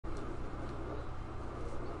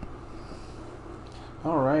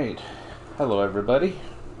All right. Hello, everybody.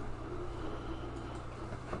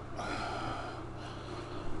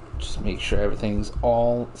 Just make sure everything's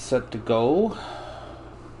all set to go.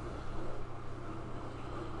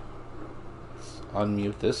 Let's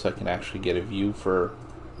unmute this so I can actually get a view for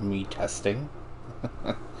me testing.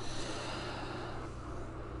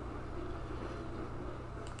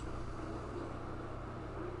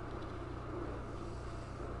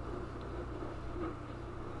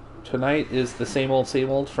 Tonight is the same old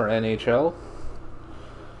for NHL.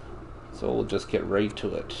 So we'll just get right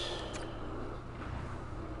to it.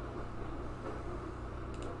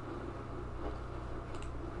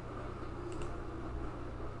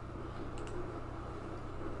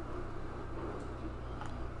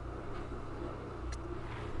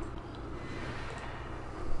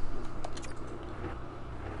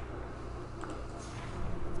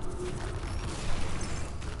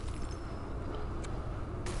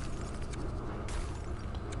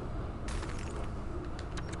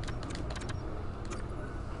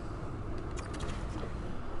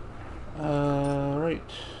 Right.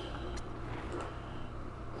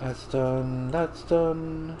 That's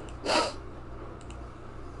done.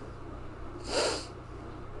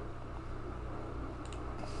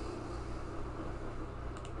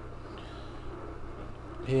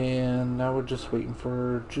 And now we're just waiting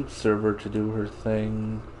for Juke Server to do her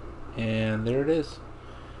thing. And there it is.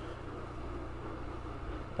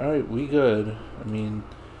 Alright, we good. I mean,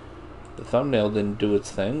 the thumbnail didn't do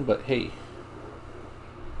its thing, but hey.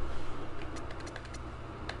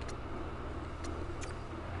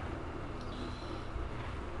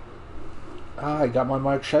 I got my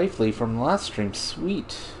Mark Scheifele from the last stream.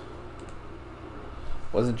 Sweet.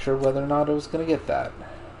 Wasn't sure whether or not I was going to get that.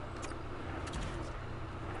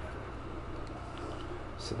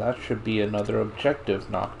 So that should be another objective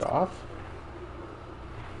knocked off.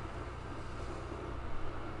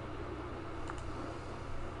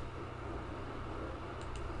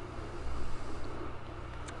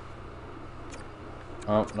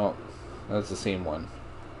 Oh, no. That's the same one.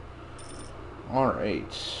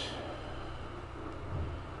 Alright.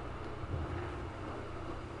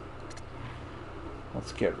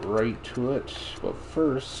 Let's get right to it. But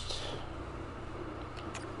first,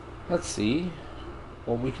 let's see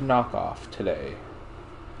what we can knock off today.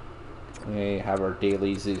 We have our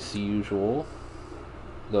dailies as usual.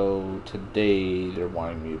 Though today they're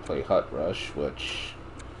wanting me to play Hut Rush, which,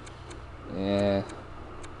 but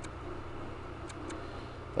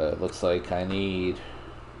it looks like I need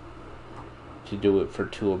to do it for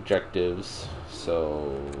 2 objectives,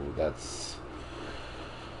 so that's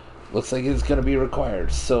looks like it's gonna be required.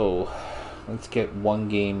 So let's get 1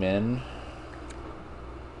 game in,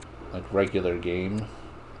 like regular game.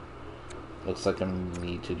 Looks like I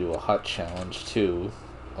need to do a hut challenge too.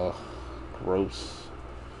 Ugh, gross.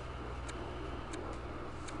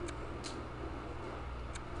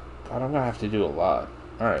 God, I'm gonna have to do a lot.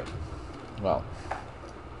 Alright, well.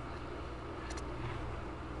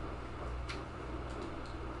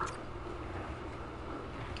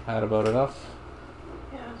 Had about enough?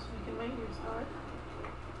 Yeah, it's making my ears hot.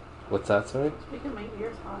 What's that, sorry? It's making my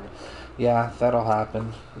ears hot. Yeah, that'll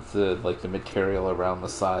happen. It's like the material around the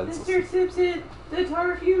sides. Mr. Simpson, the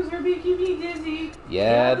tar fumes are making me dizzy.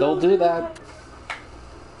 Yeah, they'll do that.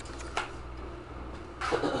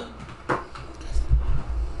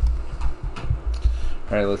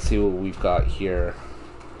 Alright, let's see what we've got here.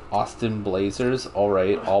 Austin Blazers.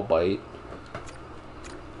 Alright, I'll bite.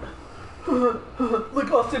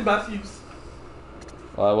 Like Austin Matthews.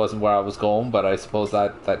 Well, that wasn't where I was going, but I suppose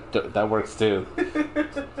that works too.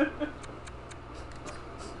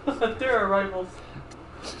 They're our rivals.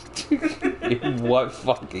 In what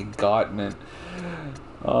fucking continent?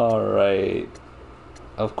 Alright.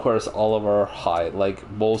 Of course, all of our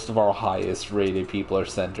most of our highest rated people are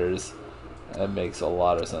centers. That makes a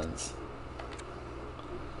lot of sense.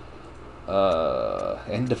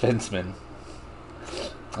 And defensemen.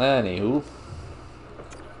 Anywho.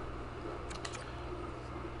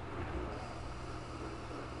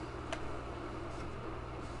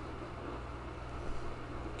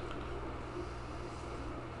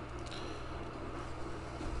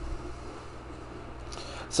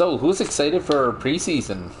 So, who's excited for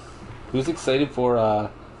preseason? Who's excited for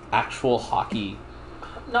actual hockey?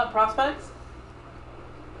 Not prospects?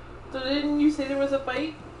 So didn't you say there was a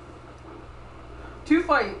fight? 2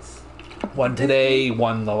 fights. One today,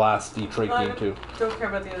 one the last Detroit game too. Don't care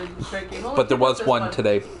about the other Detroit game. But there was one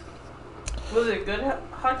today. Was it a good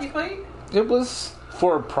hockey fight? It was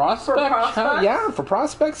for prospects. Yeah, for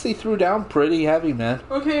prospects, they threw down pretty heavy, man.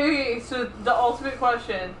 Okay, so the ultimate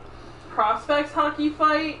question: prospects hockey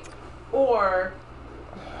fight or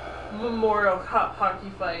Memorial Cup hockey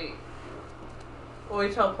fight.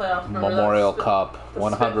 OHL playoffs. Remember Memorial that Cup, the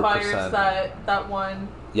 100%. Spitfires that won.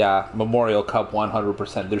 Yeah, Memorial Cup,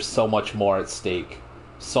 100%. There's so much more at stake.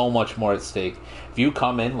 So much more at stake. If you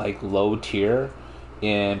come in like low tier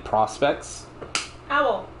in prospects,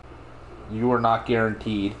 Owl. you are not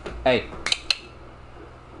guaranteed. Hey,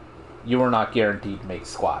 you are not guaranteed to make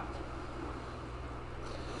squad.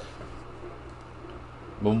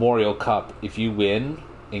 Memorial Cup, if you win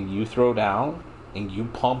and you throw down and you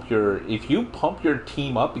if you pump your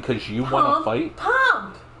team up because you want to fight,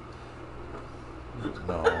 Pump.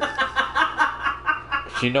 no.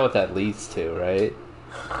 You know what that leads to, right?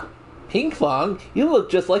 Ping Pong, you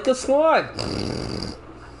look just like a swan.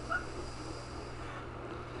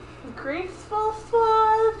 Graceful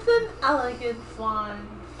swans and elegant swans.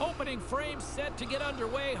 Opening frame set to get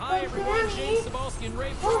underway. Hi everyone, Shane Cebulski and Ray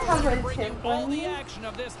Fox bring you all the action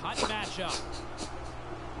of this hot matchup.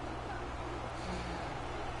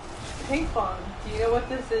 Ping pong. Do you know what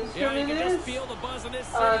this Yeah, you instrument can is? just feel the buzz in this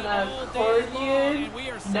city An all day long, accordion? and we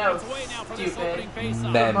are No, seconds away now from this stupid. opening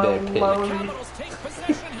faceoff. Mende The pig. Capitals take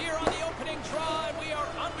possession here on the opening drive. We are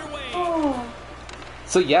underway. Oh,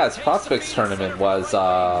 So yeah, his prospects tournament was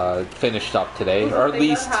finished up today, Was a or at thing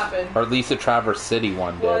least, that happened. or at least the Traverse City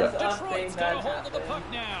one did. Was a Detroit's thing got that a hold of the puck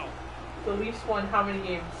happened. now. The Leafs won how many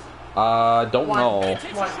games? Don't One. know.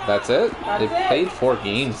 One. That's it. That's They it. played 4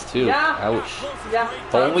 games too. Yeah. Ouch. Yeah.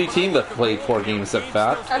 The only team that played 4 games, in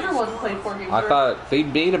fact. Everyone played 4 games. I thought they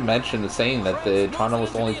made a mention of saying that the Toronto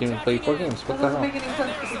was the only team that played 4 games. What That the doesn't hell? make any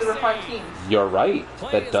sense because there were 5 teams. You're right.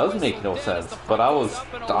 That does make no sense. But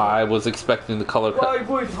I was expecting the color cut.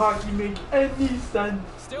 would hockey make any sense?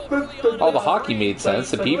 Still early on Oh, in the this hockey race. made sense.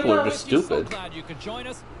 The people are just So stupid. glad you could join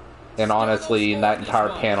us. And honestly, in that entire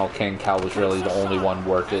panel, King Cal was really the only one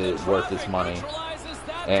worth his money.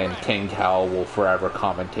 And King Cal will forever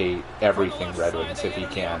commentate everything Red Wings if he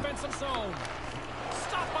can.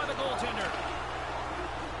 Stopped by the goaltender.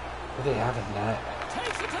 What do they have in net?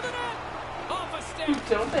 Takes it to the net. Off a stick.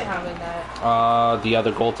 Who don't they have in that? The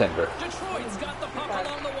other goaltender. Detroit's got the puck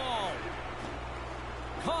along the wall.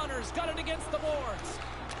 Connor's got it against the boards.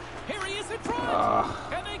 Here he is in front.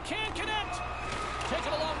 And they can't connect.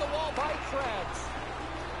 Taken along the wall by Krebs.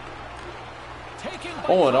 Taken by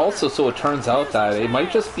Oh, and Connor. also, so it turns out that it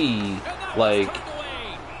might just be, And that like, one's turned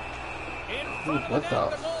away. In front of what the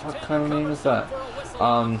net, fuck goaltender kind of name covers is that? up for a whistle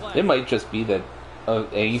on play. It might just be that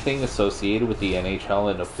anything associated with the NHL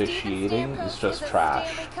and officiating is just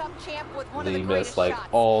trash. They miss, like,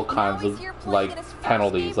 all kinds of, like,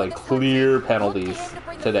 penalties, like, clear penalties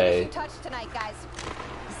today.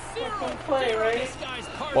 Play, right? This guy's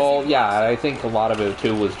hard Well, as yeah, I think a lot of it,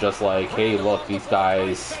 too, was just like, hey, look, these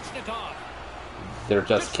guys, Svechnikov. they're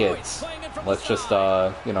just kids. Let's just,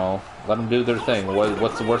 let them do their thing.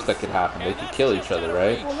 What's the worst that could happen? They could kill each other,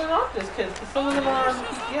 right? Well, they're not just kids, because some of them are on the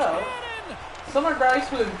PTO. Some are guys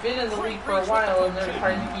who have been in the league for a while and they're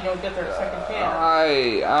trying to, get their second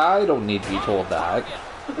chance. I don't need to be told that.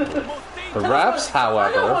 Perhaps, I don't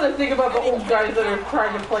want however, to think about the old guys that are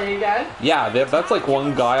trying to play again. yeah, that's like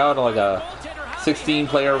one guy on like a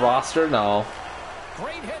 16-player roster. No,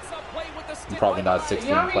 Great hits up play with the stick. probably not 16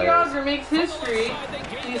 Yami players. Yager makes history.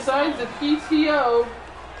 He signs the PTO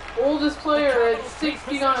oldest player at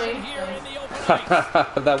 69. Here in the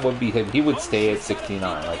opening. That would be him. He would stay at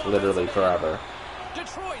 69, like literally forever.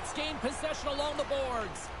 Detroit's gained possession along the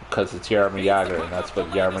boards. Because it's Jaromir Jagr, and that's what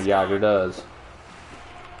Jaromir Jagr does.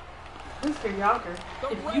 Mr. Yager,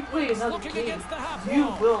 if you play another looking game, against the half you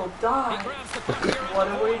wall. will He die. grabs the puck here. What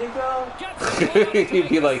a way to go. Gets it wide to He'd be make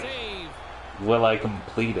the like- save. Will I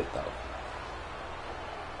complete it, though?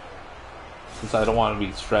 Since I don't want to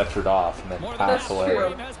be stretchered off and then More than pass half away. true.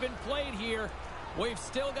 frame has been played here. We've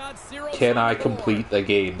still got 0 Can on I the board. complete the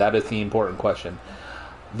game? That is the important question.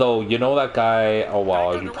 Though, you know that guy, oh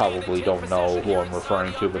well, you probably don't know who I'm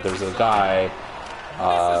referring to, but there's a guy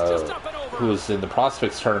who was in the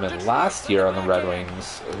Prospects tournament last year on the Red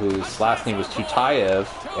Wings, whose last name was Tutayev,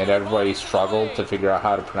 and everybody struggled to figure out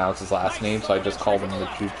how to pronounce his last name, so I just called him the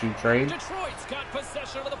Choo Choo Train. Detroit's got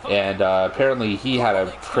possession of the puck. And apparently he had a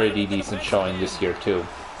pretty decent showing this year too.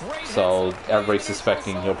 So everybody's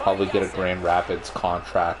suspecting he'll probably get a Grand Rapids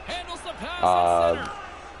contract Handles the pass.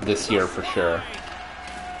 this year for sure.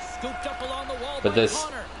 Scooped up along the wall But by this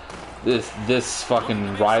Connor. this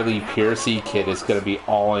fucking Riley Piercy kid is gonna be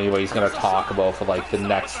all anybody's gonna talk about for like the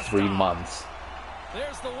next 3 months.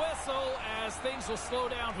 There's the whistle as things will slow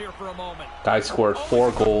down here for a moment. Guy scored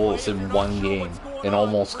 4 goals in 1 game and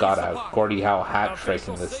almost got a Gordie Howe hat trick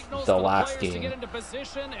in the last game.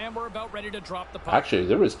 Actually,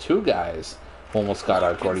 there was 2 guys who almost got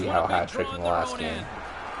a Gordie Howe hat trick in the last game.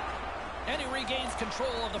 And he regains control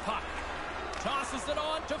of the puck. Tosses it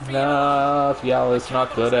on to Fiala. Nah, Fiala's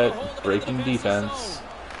not good at breaking defense.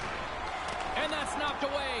 And that's knocked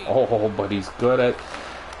away. Oh, but he's good at...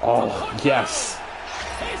 Oh, yes.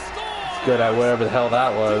 He's good at whatever the hell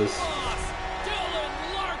that was.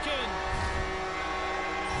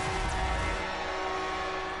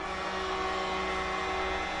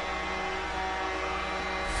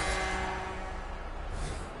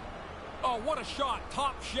 Oh, what a shot.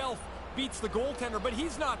 Top shelf beats the goaltender, but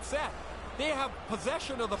he's not set. They have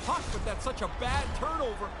possession of the puck, but that's such a bad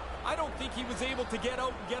turnover. I don't think he was able to get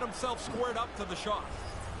out and get himself squared up to the shot.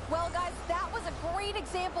 Well, guys, that was a great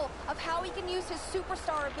example of how he can use his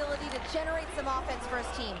superstar ability to generate some offense for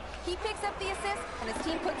his team. He picks up the assist, and his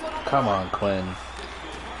team puts one on the Come board. on, Quinn.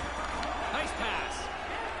 Nice pass.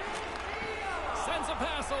 Sends a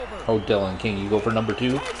pass over. Oh, Dylan King, you go for number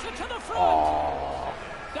 2? Takes it to the front. Oh,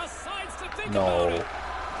 Decides to think no. about it.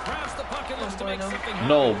 Grabs the puck and looks to make something happen.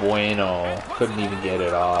 No bueno. Couldn't even get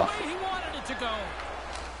it off. The way he wanted it to go.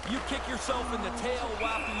 You kick yourself in the tail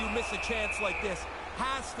after you miss a chance like this.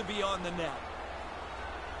 Has to be on the net.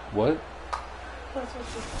 What? That's what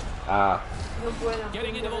she- Ah, No bueno.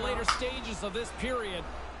 Getting into the later stages of this period,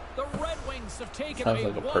 the Red Wings have taken sounds a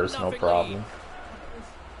like a 1-0 personal lead. problem.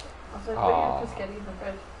 I was like, Aw. you're just getting the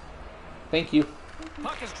fridge. Thank you.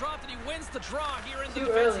 Puck is dropped and he wins the draw here in the Too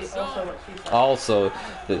defensive early, zone. also what she said. Also,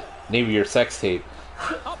 the name of your sex tape.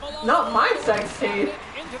 Up along Not the my wall, sex tape.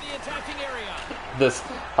 into the attacking area. This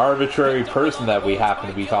arbitrary person that we happen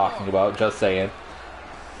to be talking about, just saying.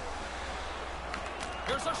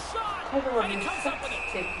 There's a shot, I don't want and he to comes up with it.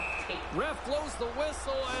 tape. Ref blows the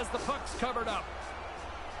whistle as the puck's covered up.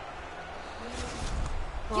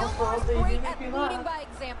 Gilmore's They great do at make me leading laugh. by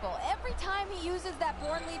example. Every time he uses that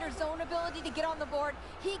born leader zone ability to get on the board,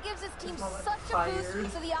 he gives his team This moment's such a tired.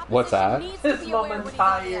 boost, so the opposition What's that? needs to This be aware when moment's he's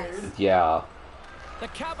on the tired. ice. Yeah. The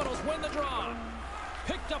Capitals win the draw.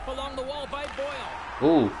 Picked up along the wall by Boyle.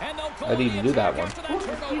 Ooh, And they'll go I didn't the even do that attack one. after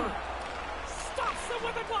that turnover. Stops him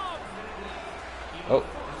with a glove. Oh,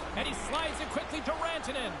 And he slides it quickly to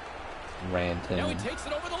Rantanen. Now he Ranton. takes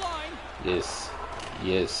it over the line. Yes.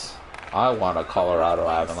 Yes. I want a Colorado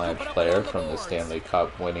Avalanche player from the Stanley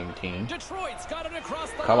Cup winning team. Detroit's got it across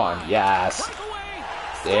the Come line. on, yes. Breakaway.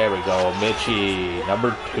 There we go, Mitchie,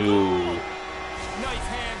 number 2. Nice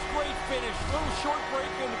hands, great finish. Little short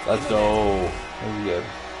break and it's Let's in the net. go. Very good.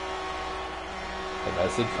 A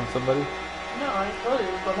message from somebody? No, I told you,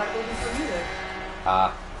 go back looking for music.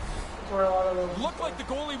 Ah, That's where a lot of those. Looked like the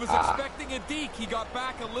goalie was Ah. expecting a deke. He got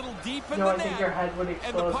back a little deep in No, the I think net. your head would And the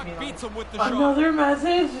explode puck me. beats him with the shot. Another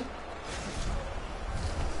message?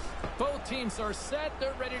 Both teams are set.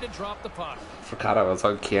 They're ready to drop the puck. forgot I was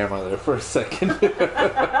on camera there for a second. Puck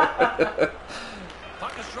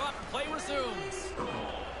is dropped and play resumes.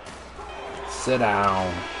 Sit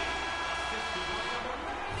down.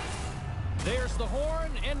 There's the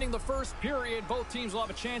horn, ending the first period. Both teams will have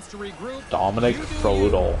a chance to regroup. Dominic You do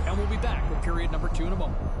Frodel. you, and we'll be back with period number 2 in a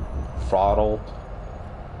moment. Throttle.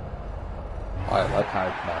 Oh, I like how I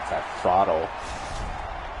pronounce that. Throttle.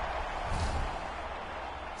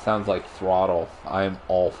 Sounds like throttle. I'm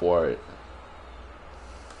all for it.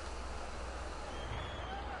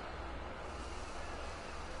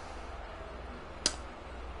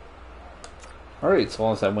 Alright, so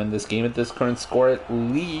long as I win this game at this current score at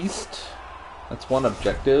least. That's one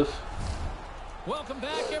objective. Welcome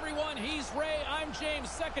back, everyone. He's Ray. I'm James.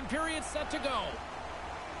 Second period set to go.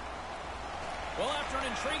 Well, after an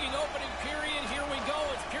intriguing opening period, here we go.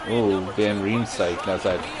 It's period Ooh, number 2. Van Riemsdyk. Now is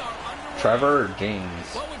that Trevor or James?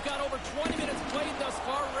 Well, we've got over 20 minutes played thus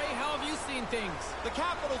far. Ray, how have you seen things? The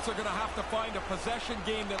Capitals are going to have to find a possession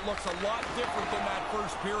game that looks a lot different than that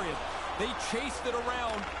first period. They chased it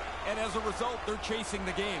around, and as a result, they're chasing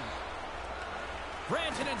the game.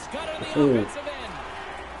 Rantanen's got it on the Ooh. offensive end.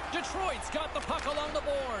 Detroit's got the puck along the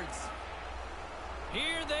boards.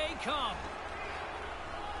 Here they come.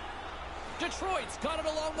 Detroit's got it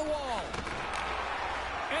along the wall.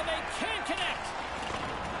 And they can't connect.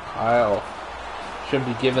 Kyle shouldn't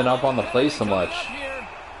be giving up on the play so much.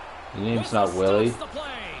 Your name's not Willie. This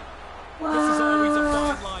is always a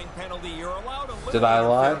fine line penalty. You're allowed a little Did I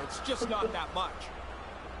lie? interference, just not that much.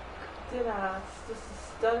 Did I? Just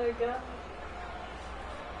a stutter gun?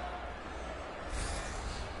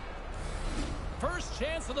 First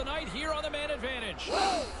chance of the night here on the man advantage.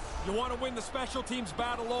 You want to win the special teams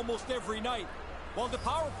battle almost every night. Well, the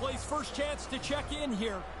power play's first chance to check in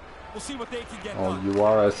here. We'll see what they can get Oh, done. you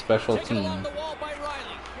are a special Taken along team. the wall by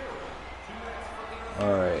Riley.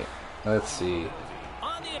 Alright, let's see.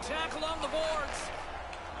 On the attack along the boards.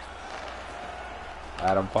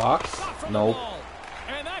 Adam Fox? Shot from the Nope. wall.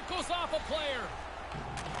 And that goes off a player.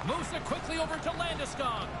 Moves it quickly over to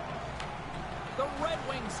Landeskog. The Red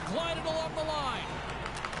Wings glided along the line.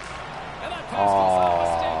 And that pass goes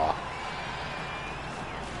off a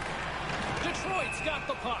stick. Detroit's got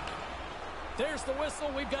the puck. There's the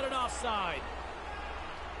whistle. We've got an offside.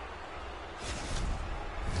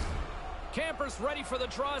 Campers ready for the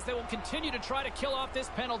draws. They will continue to try to kill off this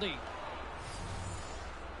penalty.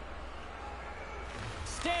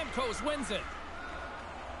 Stamkos wins it.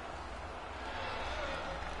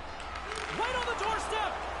 Right on the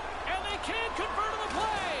doorstep. And they can't convert on the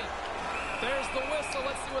play. There's the whistle.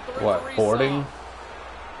 Let's see what the referee boarding? saw.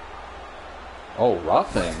 Oh,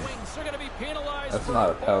 roughing. Wings are going to be penalized. That's for not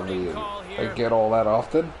a boarding penalty call I here. get all that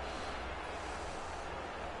often.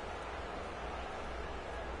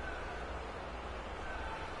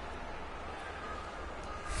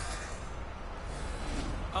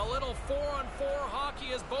 A little 4-on-4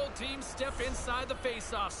 hockey as both teams step inside the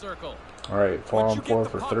face-off circle. All right, 4 Once on you get 4 the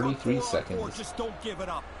for puck on 33 4 on 4, seconds. just don't give it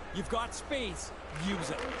up. You've got space. Use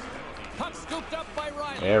it. Puck scooped up by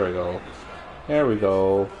Riley. There we go. There we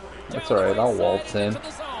go. That's all right. I'll waltz in. Aww.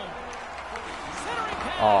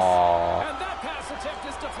 And that pass attempt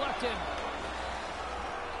is deflected.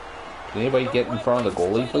 Can anybody get in front of the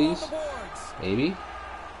goalie, please? Maybe?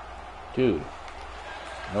 Dude.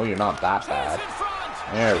 No, you're not that bad.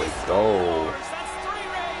 There we go. That's 3,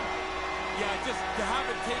 Ray. Yeah, just they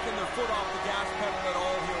haven't taken their foot off the gas pedal at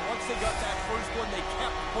all here. Once they got that first one, they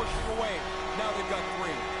kept pushing away. Now they've got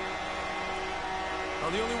 3. Now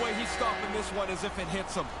the only way he's stopping this one is if it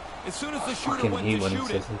hits him. As soon as the shooter went to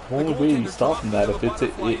shoot it, the only way he's stopping that if it's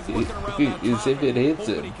is if it hits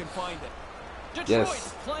him.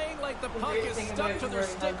 Yes. Playing like the puck is stuck to their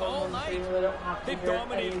stick all night. They've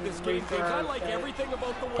dominated this game. I like everything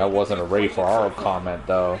about the way That wasn't a Ray Ferraro comment,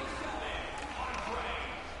 though.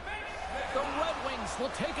 The Red Wings will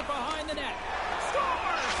take it behind the net.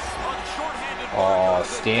 Oh,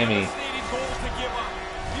 Stammy.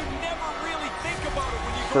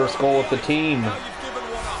 First goal of the team.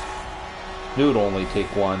 Knew it'd only take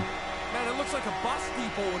one. Man, it looks like a bus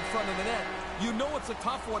depot in front of the net. You know it's a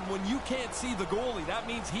tough one when you can't see the goalie. That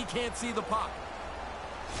means he can't see the puck.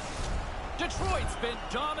 Detroit's been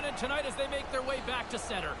dominant tonight as they make their way back to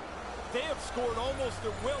center. They have scored almost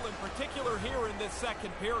at will, in particular here in this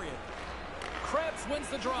second period. Krebs wins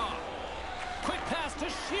the draw. Quick pass to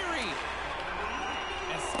Sheary.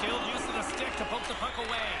 And skilled use of the stick to poke the puck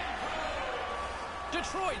away.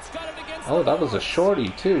 Detroit's got it against Oh, that was a shorty,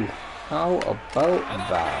 too. How about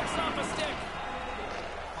that? Off a stick.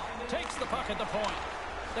 Takes the puck at the point.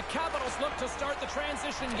 The Capitals look to start the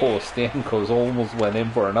transition game. Oh, Stamkos almost went in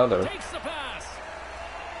for another. Takes the pass.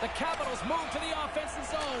 The Capitals move to the offensive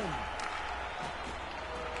zone.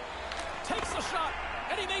 Takes the shot,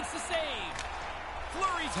 and he makes the save.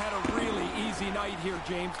 Fleury's had a really easy night here,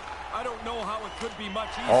 James. I don't know how it could be much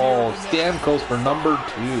easier. Oh, than Stamkos for number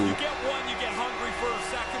 2. You get one, you get hungry for a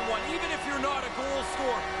second one. Even if you're not a goal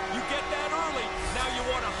scorer, you get that early. Now you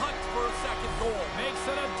want to hunt for a second goal. Makes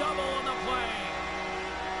it a double on the play.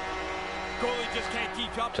 Goalie just can't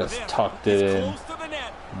keep up Just with this. tucked it He's in. close to the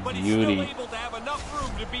net, but Beauty. he's still able to have enough room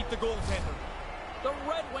to beat the goaltender. The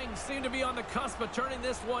Red Wings seem to be on the cusp of turning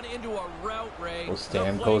this one into a rout, Ray. Well,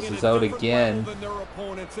 Stamkos is out again.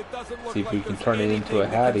 See if we can turn it into a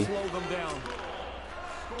Hattie.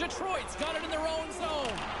 Detroit's got it in their own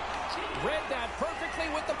zone. Read that perfectly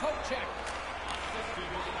with the poke check.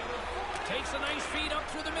 Takes a nice feed up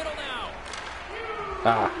through the middle now.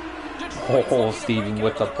 Ah. Detroit's Oh, looking to Steven break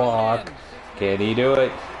with the out of their own puck. end. Can he do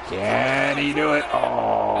it? Can he do it?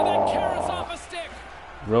 And then carries Oh. off a stick.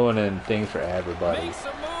 Ruining things for everybody. Makes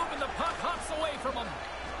a move and the puck hops away from him.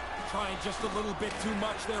 Trying just a little bit too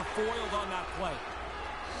much there, foiled on that play.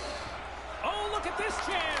 Oh, look at this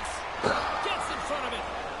chance. Gets in front of it.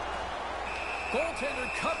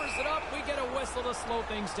 Goaltender covers it up. We get a whistle to slow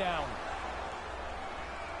things down.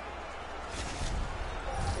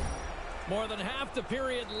 More than half the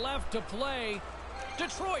period left to play.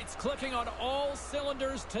 Detroit's clicking on all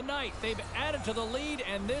cylinders tonight. They've added to the lead,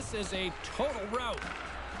 and this is a total rout.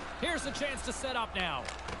 Here's a chance to set up now.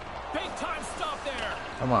 Big time stop there.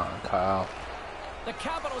 Come on, Kyle. The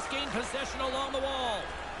Capitals gain possession along the wall.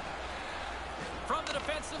 From the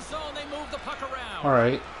defensive zone, they move the puck around. All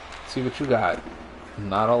right. See what you got.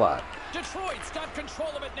 Not a lot. Detroit's got control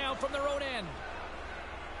of it now from their own end.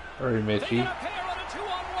 Hurry, They Mitchie. got a pair on a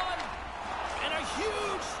 2-on-1. And a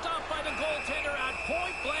huge stop by the goaltender at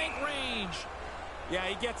point-blank range. Yeah,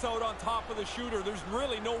 he gets out on top of the shooter. There's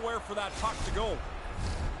really nowhere for that puck to go.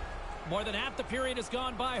 More than half the period has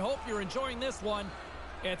gone by. Hope you're enjoying this one.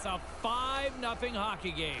 It's a 5-0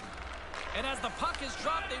 hockey game. And as the puck is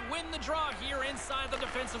dropped, they win the draw here inside the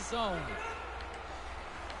defensive zone.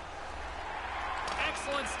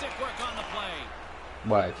 Excellent stick work on the play.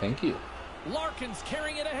 Why, thank you. Larkin's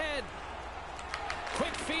carrying it ahead.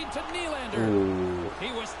 Quick feed to Nylander. Ooh.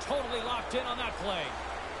 He was totally locked in on that play.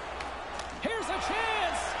 Here's a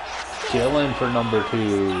chance. Killing for number 2.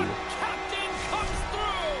 The captain comes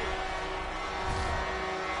through.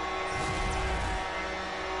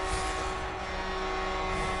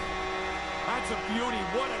 That's a beauty.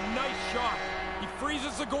 What a nice shot. He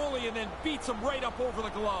freezes the goalie and then beats him right up over the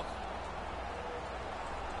glove.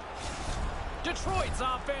 Detroit's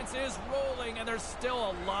offense is rolling, and there's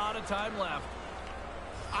still a lot of time left.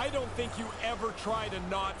 I don't think you ever try to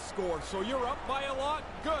not score. So you're up by a lot?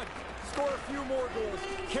 Good. Score a few more goals.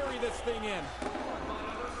 Carry this thing in.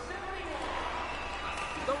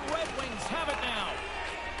 The Red Wings have it now.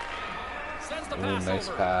 Sends the Ooh, pass nice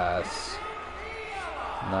over. pass.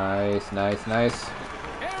 Nice, nice, nice.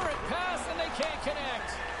 Errant pass, and they can't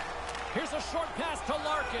connect. Here's a short pass to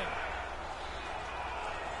Larkin.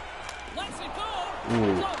 Lets it go.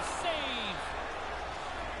 Ooh. Close save.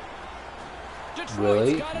 Detroit's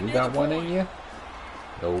Really? got it You near got the one point. in you?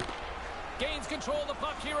 Nope. Gains control of the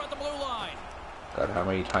puck here on the blue line. God, how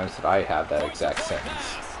many times did I have that exact Point-to-point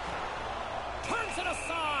sentence? pass. Turns it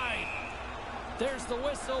aside. There's the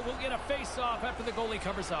whistle. We'll get a face-off after the goalie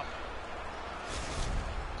covers up.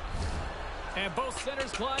 And both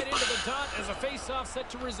centers glide into the dot as a face-off set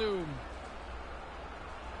to resume.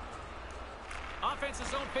 Offensive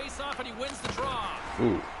zone face-off, and he wins the draw.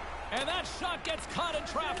 Ooh. And that shot gets caught in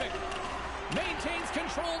traffic. Maintains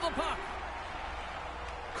control of the puck.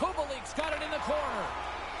 Kovalik's got it in the corner.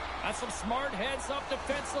 That's some smart heads-up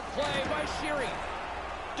defensive play by Sheary.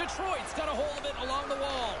 Detroit's got a hold of it along the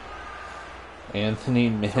wall. Anthony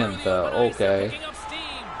Through the Mantha. open ice, they're Okay. picking up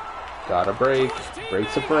steam. Got a break.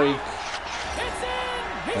 Breaks a break. It's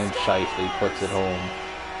in. He And scores! Shifley puts it home.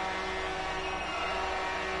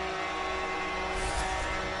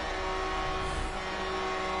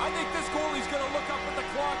 I think this goalie's going to look up at the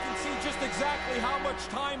clock and see just exactly how much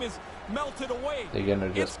time is melted away. They're gonna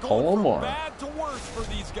just It's pull going him, from or? bad to worse for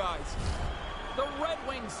these guys. The Red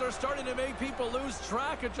Wings are starting to make people lose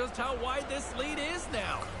track of just how wide this lead is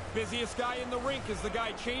now. Busiest guy in the rink is the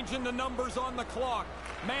guy changing the numbers on the clock.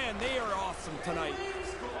 Man, they are awesome tonight.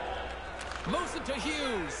 Moves it to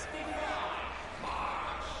Hughes.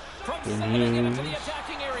 From center to get into the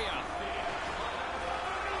attacking area.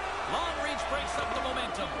 Long reach breaks up the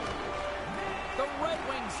momentum. The Red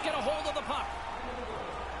Wings get a hold of the puck.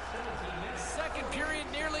 Second period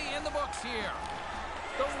nearly in the books here.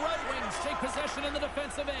 The Red Wings take possession in the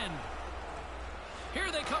defensive end.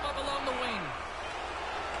 Here they come up along the wing.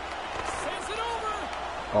 Sends it over.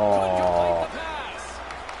 Couldn't complete the pass.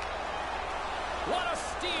 What a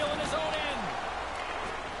steal in his own end.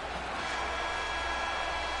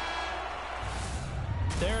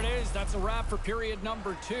 There it is. That's a wrap for period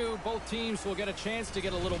number 2. Both teams will get a chance to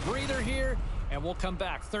get a little breather here, and we'll come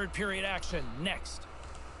back. Third period action next.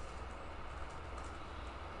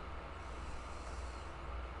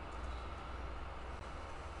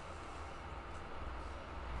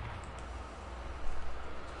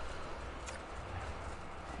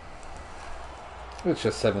 It's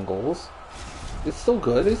just 7 goals. It's still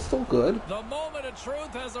good. It's still good. The moment of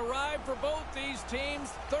truth has arrived for both these teams.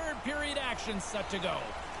 Third period action set to go.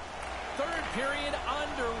 Third period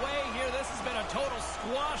underway here. This has been a total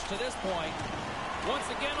squash to this point. Once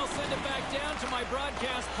again, I'll send it back down to my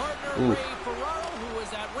broadcast partner, Ray Ferraro, who is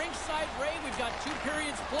at ringside. Ray, we've got 2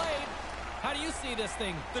 periods played. How do you see this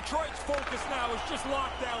thing? Detroit's focus now is just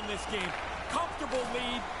lock down this game. Comfortable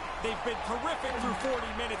lead. They've been terrific through 40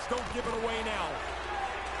 minutes. Don't give it away now.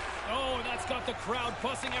 Oh, and that's got the crowd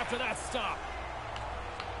buzzing after that stop.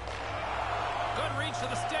 Good reach to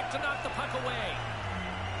the stick to knock the puck away.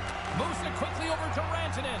 Moves it quickly over to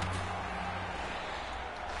Rantanen.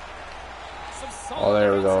 Oh,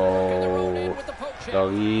 there we go.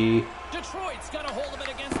 Doggy. Detroit's got a hold of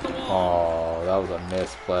it against the wall. Oh, that was a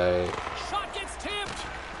misplay. Shot gets tipped.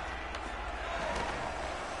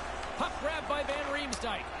 Puck grabbed by Van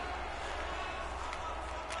Riemsdyk.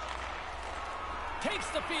 Takes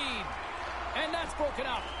the feed. And that's broken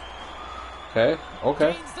up. Okay,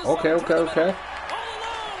 okay, okay, okay, okay. All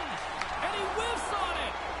alone. And he whiffs on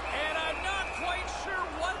it. And I'm not quite sure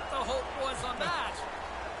what the hope was on that.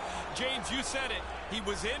 James, you said it. He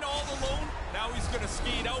was in all alone. Now he's going to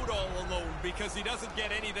skate out all alone because he doesn't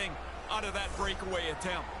get anything out of that breakaway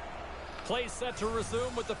attempt. Play set to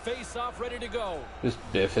resume with the face-off ready to go. Just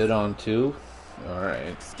biff it on 2. All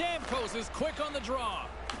right. Stamkos is quick on the draw.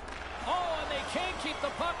 Oh, and they can't keep the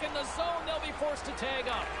puck in the zone. They'll be forced to tag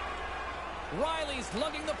up. Riley's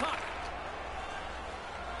lugging the puck.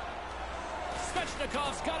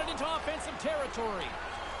 Svechnikov's got it into offensive territory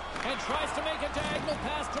and tries to make a diagonal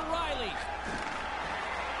pass to Riley.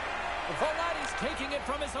 Volati's taking it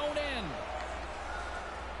from his own end.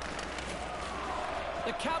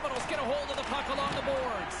 The Capitals get a hold of the puck along the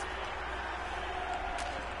boards.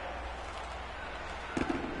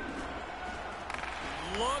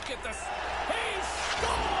 Look at this. He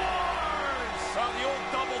scores! Well, the old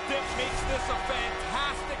double dip makes this a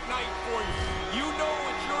fantastic night for you. You know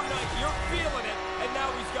it's your night. You're feeling it. And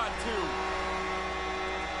now he's got two.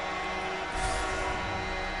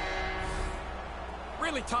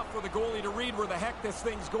 Really tough for the goalie to read where the heck this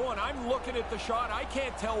thing's going. I'm looking at the shot. I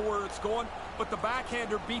can't tell where it's going, but the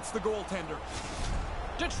backhander beats the goaltender.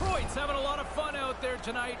 Detroit's having a lot of fun out there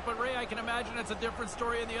tonight, but Ray, I can imagine it's a different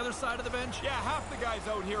story on the other side of the bench. Yeah, half the guys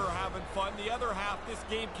out here are having fun. The other half, this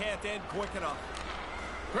game can't end quick enough.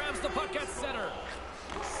 Grabs the puck at center.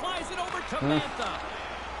 Slides it over to Mantha.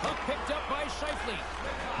 Puck picked up by Scheifele.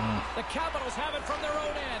 The Capitals have it from their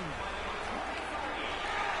own end.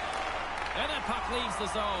 And that puck leaves the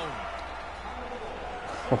zone.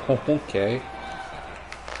 Okay.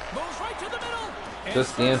 Moves right to the middle.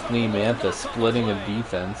 Just Anthony Mantha splitting a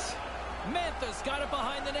defense. Mantha's got it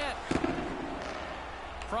behind the net.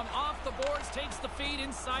 From off the boards, takes the feed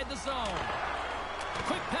inside the zone.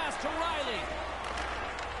 Quick pass to Riley.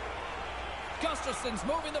 Gustafson's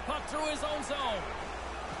moving the puck through his own zone.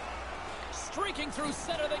 Streaking through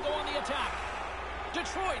center, they go on the attack.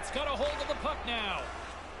 Detroit's got a hold of the puck now.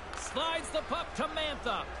 Slides the puck to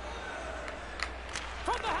Mantha.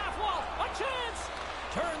 From the half wall, a chance!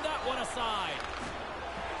 Turn that one aside.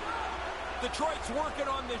 Detroit's working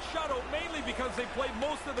on this shutout mainly because they played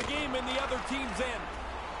most of the game in the other team's end.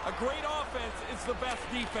 A great offense is the best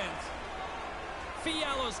defense.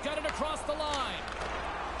 Fiala's got it across the line.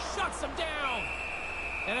 Shuts him down.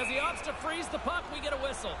 And as he opts to freeze the puck, we get a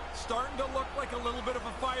whistle. Starting to look like a little bit of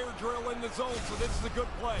a fire drill in the zone, so this is a good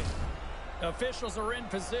play. Officials are in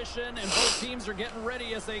position, and both teams are getting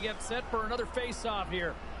ready as they get set for another face-off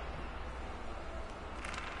here.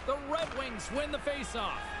 The Red Wings win the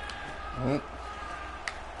face-off.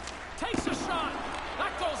 Takes a shot.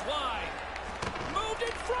 That goes wide. Moved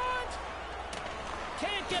in front.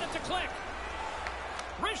 Can't get it to click.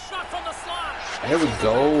 Wrist shot from the slot. There we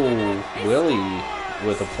go. Willie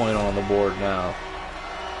with a point on the board now.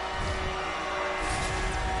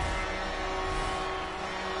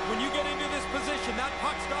 When you get into this position, that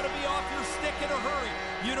puck's got to be off your stick in a hurry.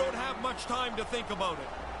 You don't have much time to think about it.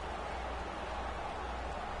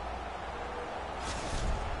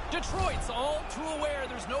 Detroit's all too aware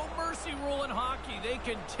there's no mercy rule in hockey. They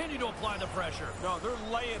continue to apply the pressure. No, they're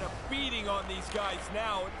laying a beating on these guys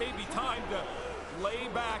now. It may be time to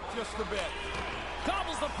lay back just a bit.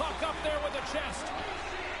 Gobbles the puck up there with the chest.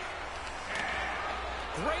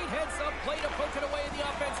 Great heads-up play to poke it away in the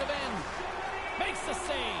offensive end. Makes the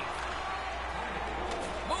save.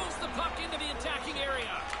 Moves the puck into the attacking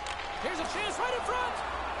area. Here's a chance right in front.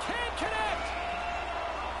 Can't connect.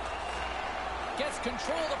 Gets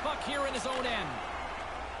control of the puck here in his own end.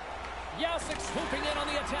 Yasek swooping in on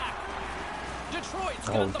the attack. Detroit's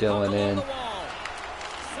got the puck along the wall.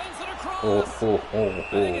 Sends it across. I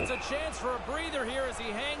think it's a chance for a breather here as he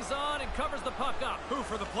hangs on and covers the puck up. Who,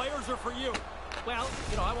 for the players or for you? Well,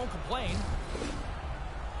 you know, I won't complain.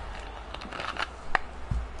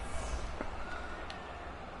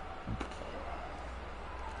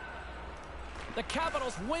 The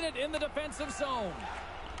Capitals win it in the defensive zone.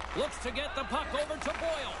 Looks to get the puck over to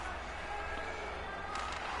Boyle.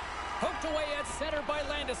 Hooked away at center by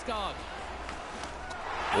Landeskog.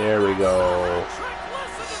 There we go.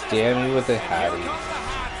 Stammy with a hattie. Here come the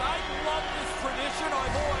hats. I love this tradition,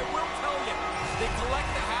 although I will tell you, they collect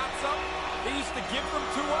the hats up. They used to give them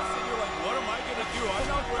to us, and you're like, what am I going to do? I'm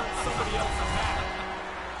not wearing somebody else's hat.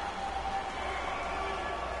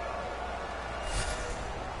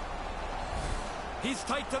 He's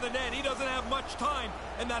tight to the net. He doesn't have much time,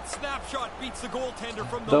 and that snapshot beats the goaltender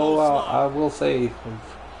from the low slot. I will say,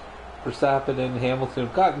 Verstappen and Hamilton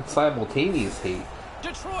have gotten simultaneous hate.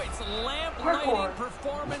 Detroit's lamp-lighting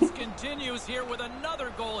performance continues here with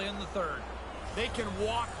another goal in the third. They can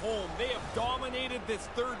walk home. They have dominated this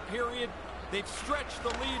third period. They've stretched the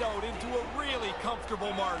lead out into a really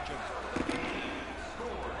comfortable margin.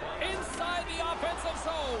 Inside the offensive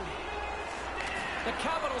zone. The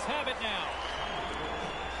Capitals have it now.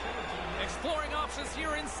 Exploring options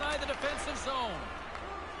here inside the defensive zone.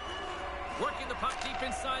 Working the puck deep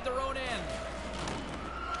inside their own end.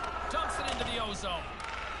 Dumps it into the O-zone.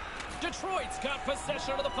 Detroit's got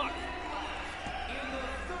possession of the puck.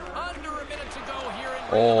 Under a minute to go here in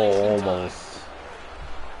Oh, almost.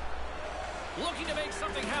 Looking to make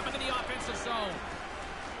something happen in the offensive zone.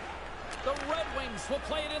 The Red Wings will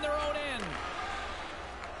play it in their own end.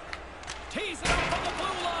 Tees it up from the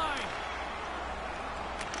blue line.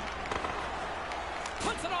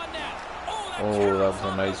 Puts it on net. Oh, that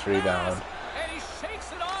was a nice rebound. And he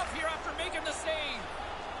shakes it off here after making the save.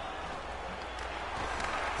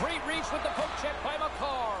 Great reach with the poke check by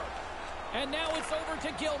McCarr. And now it's over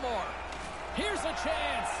to Gilmore. Here's a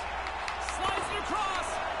chance. Slides it across.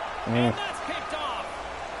 And that's picked off.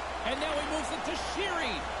 And now he moves it to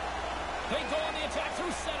Sheary. They go on the attack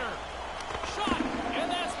through center. Shot.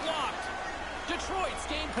 And that's blocked. Detroit's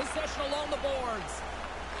gained possession along the boards.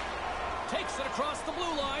 Takes it across the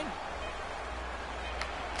blue line.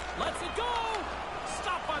 Lets it go.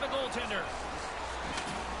 Stopped by the goaltender.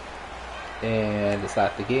 And is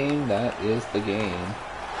that the game? That is the game.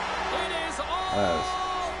 It is all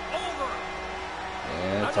over.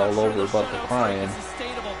 Yeah, it's all over about the crying.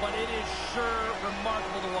 Sustainable, but it is sure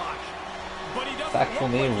remarkable to watch. But he doesn't The actual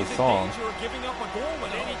look name like of the he's song. in danger of giving up a goal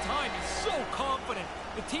at any time. He's so confident.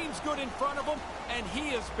 The team's good in front of him, and he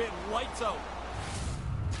has been lights out.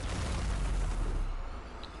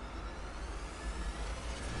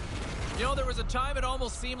 You know, there was a time it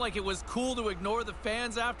almost seemed like it was cool to ignore the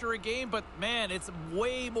fans after a game, but man, it's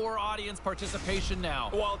way more audience participation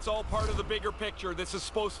now. Well, it's all part of the bigger picture. This is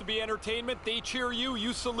supposed to be entertainment. They cheer you,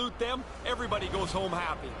 you salute them. Everybody goes home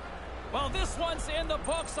happy. Well, this one's in the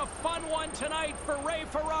books. A fun one tonight for Ray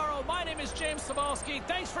Ferraro. My name is James Cybulski.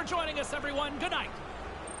 Thanks for joining us, everyone. Good night.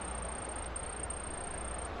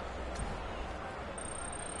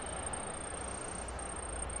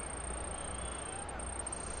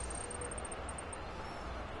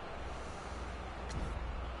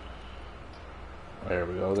 There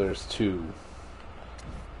we go. There's two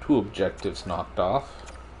objectives knocked off.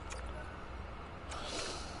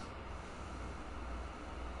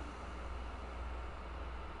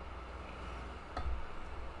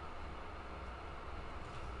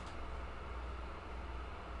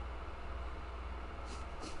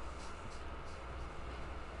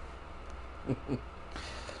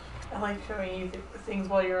 I like showing you things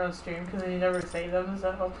while you're on stream because then you never say them,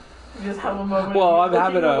 so you just have a moment. Well, I'm looking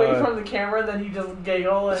having away from the camera, and then you just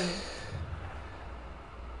giggle and.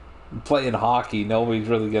 Playing hockey, nobody's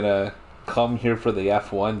really gonna come here for the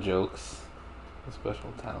F1 jokes.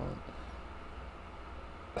 Special talent.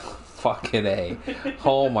 Fucking A.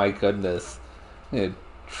 Oh my goodness. I'd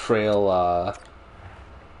trail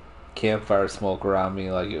campfire smoke around me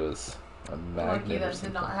like it was a magnet. Lucky or that something.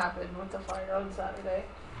 did not happen with the fire on Saturday.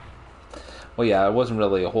 Well, yeah, it wasn't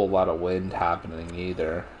really a whole lot of wind happening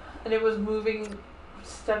either. And it was moving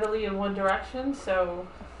steadily in one direction, so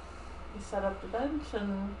we set up the bench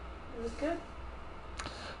and it was good.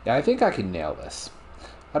 Yeah, I think I can nail this.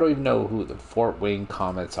 I don't even know who the Fort Wayne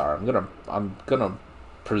Comets are. I'm gonna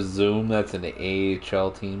presume that's an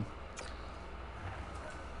AHL team.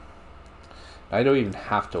 I don't even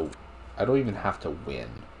have to win.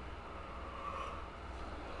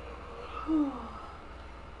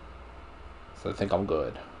 So I think I'm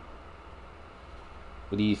good.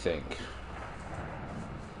 What do you think?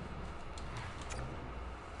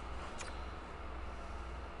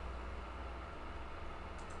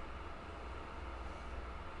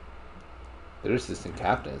 Their assistant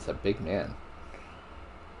captain is a big man.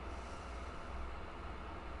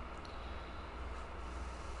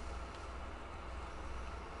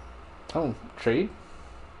 Oh, trade?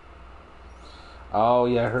 Oh,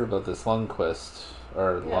 yeah, I heard about this Lundqvist.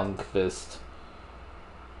 Or Yeah. Lundqvist.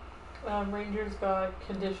 Rangers got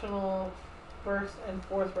conditional first and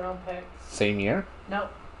fourth round picks. Same year? No.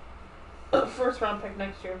 First round pick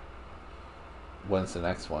next year. When's the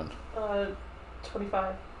next one?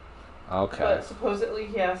 25. Okay. But supposedly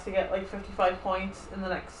he has to get like 55 points in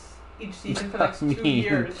each season for the next 2 mean,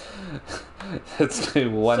 years. That's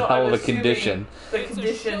one So hell I'm of a condition. The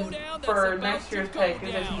condition for next year's pick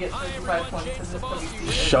is that he gets 55 points in this coming season.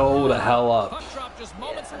 Show the hell up. Puck drop just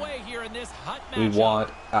moments away here in this hot We matchup. want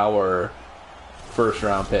our first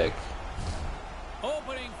round pick.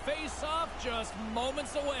 Opening face-off just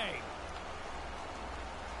moments away.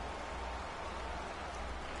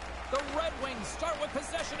 The Red Wings start with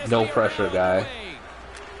possession as No they are pressure, now guy. underway.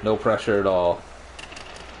 No pressure at all.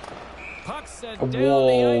 Puck sent down the ice.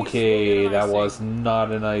 Whoa, okay, We'll get an that icing. was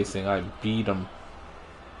not an icing. I beat him.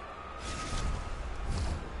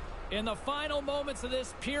 In the final moments of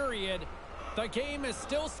this period, the game is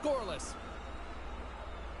still scoreless.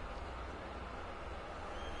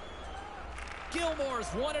 Gilmore's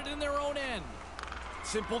won it in their own end.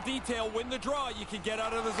 Simple detail, win the draw, you can get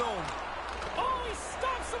out of the zone. Oh, he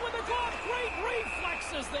stops him with a glove. Great reflex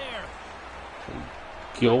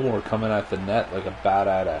Gilmore coming at the net like a bat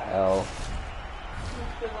out of hell.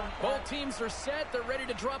 Both teams are set. They're ready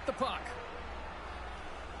to drop the puck.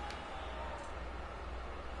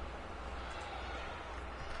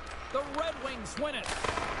 The Red Wings win it.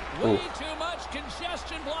 Way too much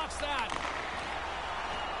congestion blocks that.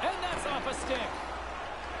 And that's off a stick.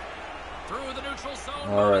 Through the neutral zone.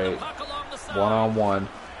 All right. The puck along the side. 1-on-1.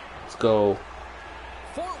 Let's go.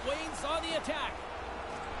 Fort Wayne's on the attack.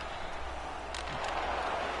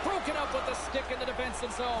 Broken up with the stick in the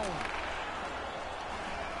defensive zone.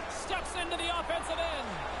 Steps into the offensive end.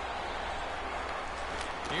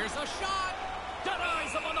 Here's a shot.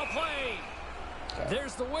 Denies him on the play. Okay.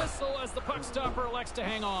 There's the whistle as the puck stopper elects to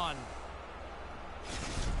hang on.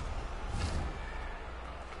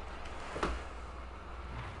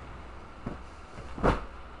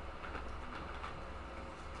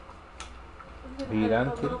 Are you done,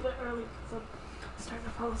 A kid? little bit early because I'm starting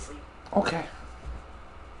to fall asleep. Okay.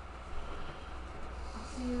 I'll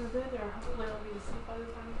see you in a bit, or hopefully I'll be asleep by the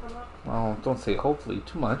time you come up. Well, don't say hopefully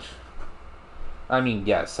too much. I mean,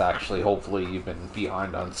 yes, actually, hopefully you've been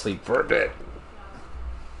behind on sleep for a bit.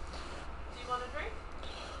 Do you want a drink?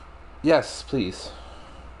 Yes, please.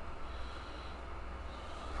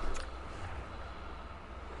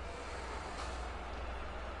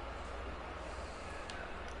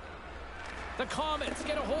 The Comets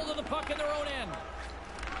get a hold of the puck in their own end.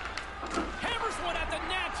 Hammers one at the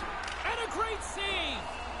net. And a great save.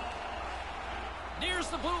 Nears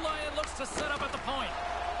the blue line and looks to set up at the point.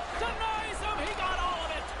 Denies him. He got all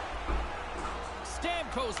of it.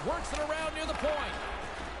 Stamkos works it around near the point.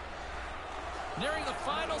 Nearing the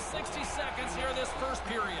final 60 seconds here in this first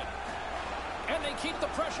period. And they keep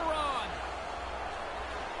the pressure on.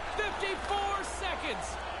 54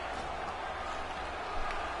 seconds.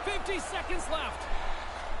 50 seconds left.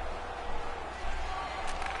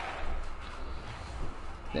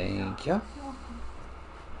 Thank you.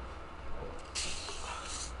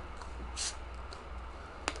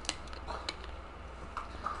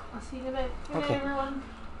 I'll see you in a bit. Good Okay. night, everyone.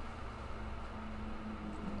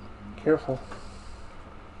 Careful.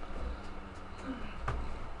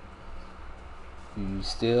 You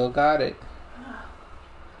still got it.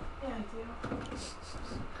 Yeah, I do.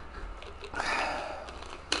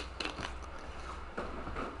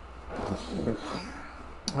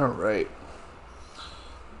 All right.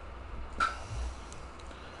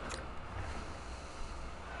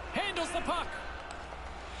 Handles the puck.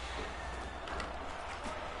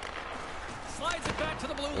 Slides it back to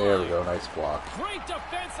the blue line. There we go. Nice block. Great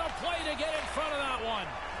defensive play to get in front of that one.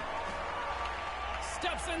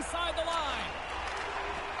 Steps inside the line.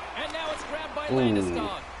 And now it's grabbed by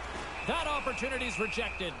Landeskog. That opportunity's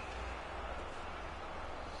rejected.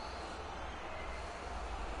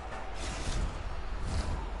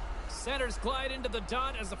 Centers glide into the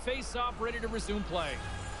dot as the face-off ready to resume play.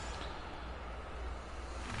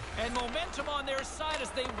 And momentum on their side as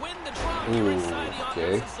they win the draw here inside the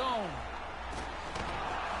offensive zone.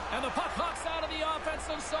 And the puck hawks out of the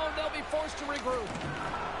offensive zone. They'll be forced to regroup.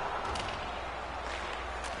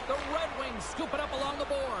 The Red Wings scoop it up along the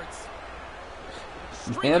boards.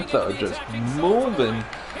 Mantha just moving.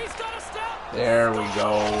 He's got a step. There we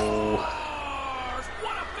go.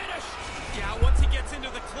 What a finish. Yeah, once he gets into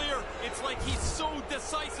the clear, it's like he's so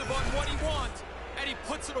decisive on what he wants, and he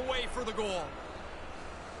puts it away for the goal.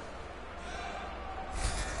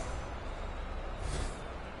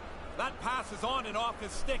 That pass is on and off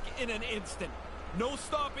his stick in an instant. No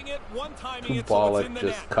stopping it, one timing it, so it's in Kubalik the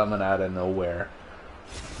just net. coming out of nowhere.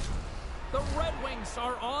 The Red Wings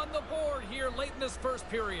are on the board here late in this first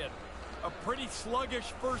period. A pretty sluggish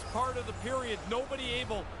first part of the period. Nobody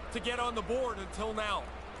able to get on the board until now.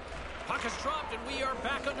 Puck is dropped and we are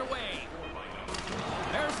back underway.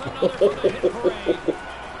 There's another for the hit parade.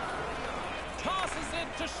 Tosses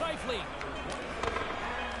it to Scheifele.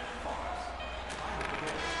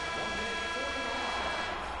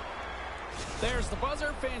 There's the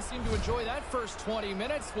buzzer. Fans seem to enjoy that first 20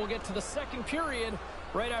 minutes. We'll get to the second period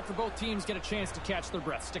right after both teams get a chance to catch their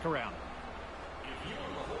breath. Stick around.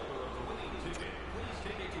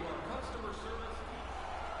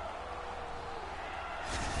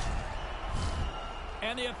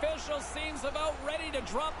 And the official seems about ready to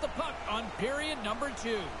drop the puck on period number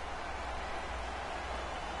 2.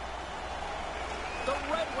 The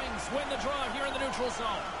Red Wings win the draw here in the neutral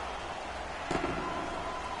zone.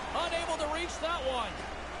 Unable to reach that one.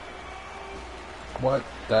 What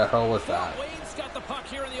the hell was that? Wayne's got the puck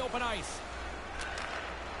here in the open ice.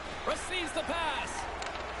 Receives the pass.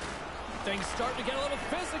 Things start to get a little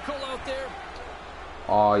physical out there.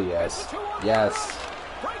 Oh, yes. Yes.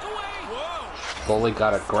 Breakaway. Whoa! Goalie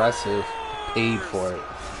got aggressive. paid for it.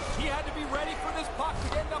 He had to be ready for this puck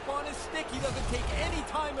to end up on his stick. He doesn't take any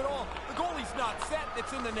time at all. The goalie's not set.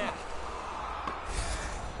 It's in the net.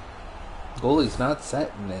 Goalie's not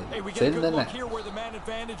setting it. Hey, we It's get a in good the look net. here where the man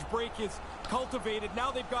advantage break is cultivated.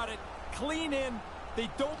 Now they've got it clean in. They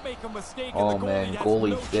don't make a mistake. Oh and the man, has goalie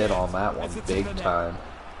no did chance on that as one it's in big the net. time.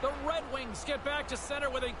 The Red Wings get back to center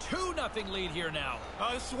with a 2-0 lead here now.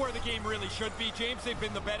 This is where the game really should be, James. They've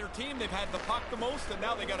been the better team. They've had the puck the most, and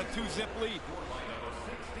now they got a 2-zip lead.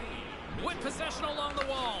 With possession along the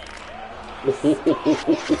wall. Wow!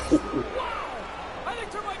 I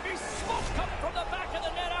think there might be smoke coming from the back of the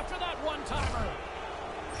net after that one-timer.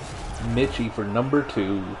 Mitchie for number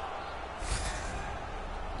 2.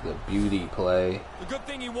 The beauty play. The good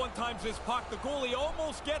thing he one-times his puck. The goalie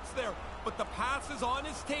almost gets there, but the pass is on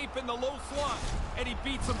his tape in the low slot, and he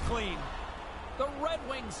beats him clean. The Red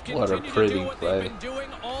Wings What a continue to pretty do what play. they've been doing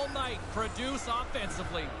all night, produce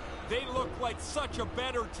offensively. They look like such a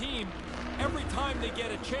better team. Every time they get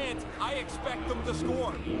a chance, I expect them to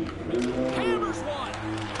score. Hammers one,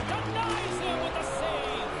 denies him with a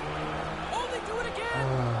save. Only do it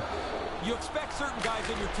again. You expect certain guys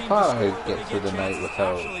in your team to Thought score I'd when get they through get the night chances.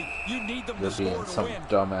 without Actually, you need them there to score being to some win.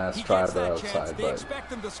 dumbass He driver gets that outside, chance. They but- expect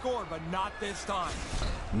them to score, but not this time.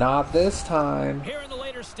 Not this time. Here in the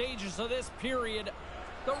later stages of this period,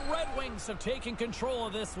 the Red Wings have taken control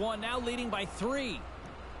of this one, now leading by 3.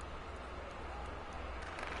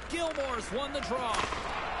 Gilmore's won the draw.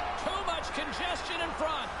 Too much congestion in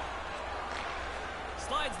front.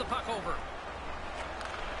 Slides the puck over.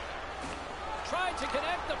 Tried to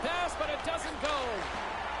connect the pass, but it doesn't go.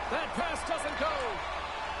 That pass doesn't go.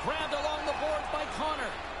 Grabbed along the boards by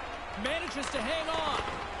Connor. Manages to hang on.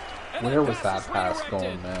 And Where was is that pass redirected.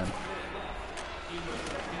 going, man?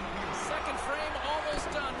 Second frame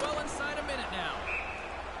almost done. Well inside a minute now.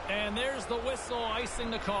 And there's the whistle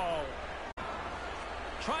icing the call.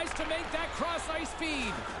 Tries to make that cross-ice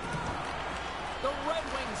feed. The Red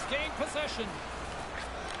Wings gain possession.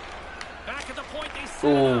 Back at the point, they set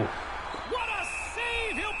it Ooh. up. What a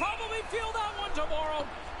save! He'll probably feel that one tomorrow.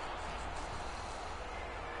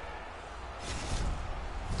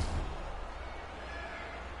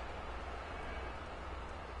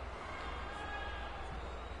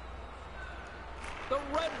 The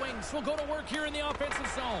Red Wings will go to work here in the offensive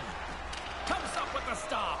zone. Comes up with the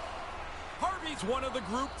stop. Harvey's one of the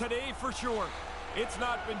group today for sure. It's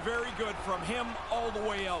not been very good from him all the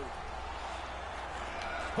way out.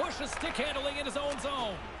 Pushes stick handling in his own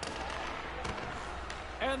zone.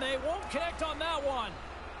 And they won't connect on that one.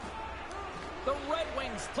 The Red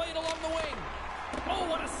Wings played along the wing. Oh,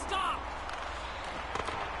 what a stop!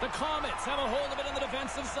 The Comets have a hold of it in the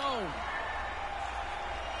defensive zone.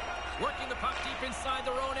 Working the puck deep inside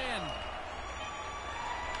their own end.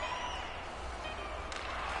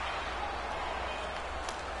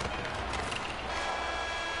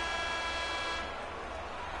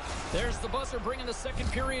 There's the buzzer bringing the second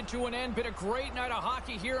period to an end. Been a great night of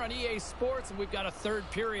hockey here on EA Sports, and we've got a third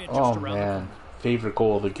period just Oh around the man, corner. favorite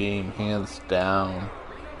goal of the game, hands down.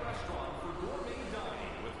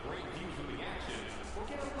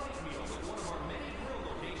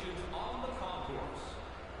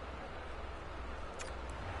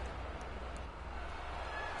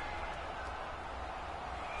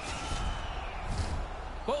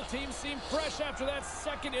 Both teams seem fresh after that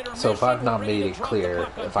second intermission. So if I've not We're ready made to it drop the clear,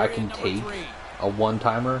 puck on if I period can number take 3. a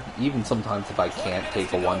one-timer, even sometimes if I can't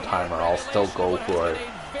take a one-timer, I'll still go for it.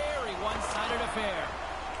 A very one-sided affair.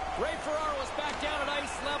 Ray Ferraro is back down at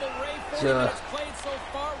ice level. Ray, 40 Yeah. minutes played so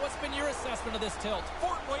far. What's been your assessment of this tilt?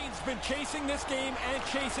 Fort Wayne's been chasing this game and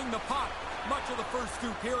chasing the puck much of the first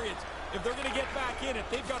 2 periods. If they're going to get back in it,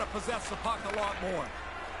 they've got to possess the puck a lot more.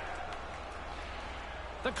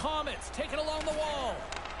 The Comets take it along the wall.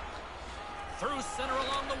 Through center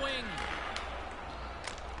along the wing.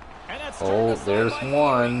 And that's turned Oh, aside there's by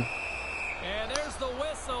one. And there's the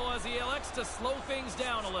whistle as he elects to slow things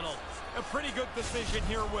down a little. A pretty good decision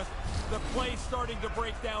here with the play starting to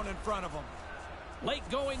break down in front of them. Late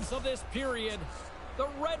goings of this period. The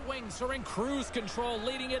Red Wings are in cruise control,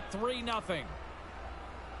 leading it 3-0.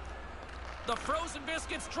 The frozen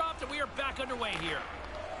biscuits dropped, and we are back underway here.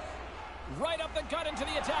 Right up the gut into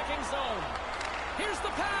the attacking zone. Here's the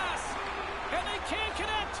pass. And they can't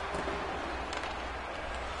connect.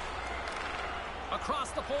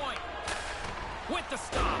 Across the point. With the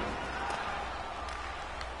stop.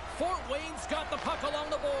 Fort Wayne's got the puck along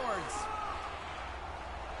the boards.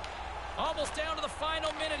 Almost down to the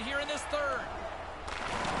final minute here in this third.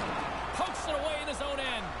 Pokes it away in his own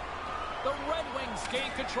end. The Red Wings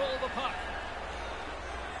gain control of the puck.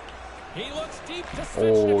 He looks deep to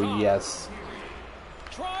Oh, Svechnikov. yes.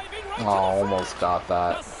 Driving right Oh, to the almost front. got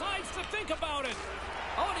that. Decides to think about it.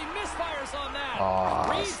 Oh, and he misfires on that.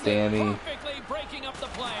 Oh, Reads it Stanny. perfectly, breaking up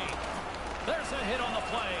the play. There's a hit on the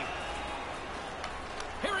play.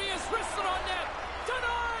 Here he is, wristed on net.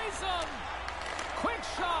 Denies him. Quick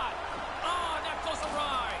shot. Oh, that goes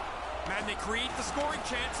awry. Man, they create the scoring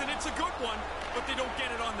chance, and it's a good one, but they don't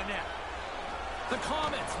get it on the net. The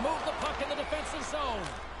Comets move the puck in the defensive zone.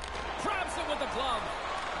 Grabs it with the glove.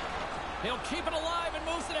 He'll keep it alive and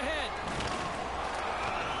moves it ahead.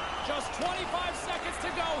 Just 25 seconds to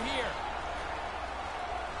go here.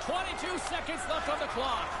 22 seconds left on the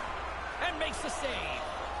clock. And makes the save.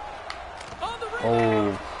 On the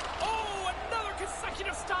rebound. Oh, another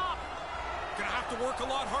consecutive stop. Gonna have to work a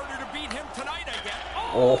lot harder to beat him tonight, I guess.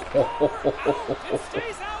 Oh, out. It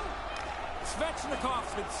stays out.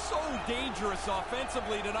 Svechnikov's been so dangerous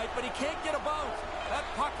offensively tonight, but he can't get about. That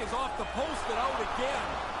puck is off the post and out again.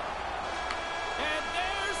 And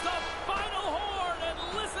there's the final horn, and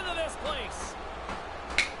listen to this place.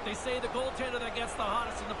 They say the goaltender that gets the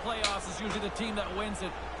hottest in the playoffs is usually the team that wins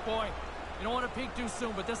it. Boy, you don't want to peak too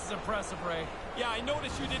soon, but this is impressive, Ray. Yeah, I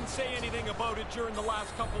noticed you didn't say anything about it during the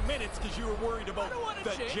last couple minutes because you were worried about the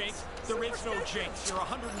jinx. There is no jinx. You're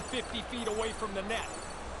 150 feet away from the net.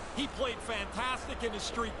 He played fantastic, and his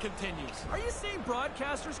streak continues. Are you saying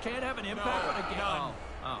broadcasters can't have an impact on a game? None.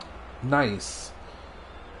 Oh. Nice.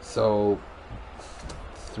 So,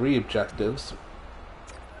 3 objectives.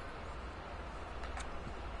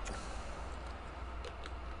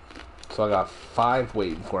 So I got 5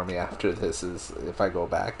 waiting for me after this is if I go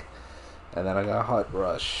back. And then I got Hot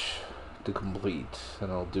Rush to complete.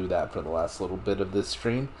 And I'll do that for the last little bit of this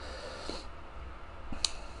stream.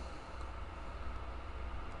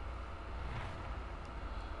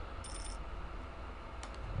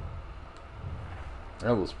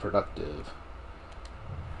 That was productive.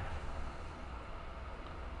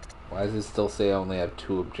 Why does it still say I only have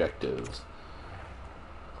 2 objectives?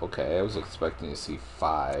 Okay, I was expecting to see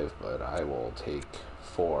 5, but I will take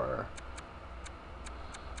 4.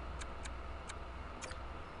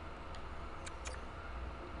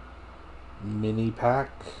 Mini pack.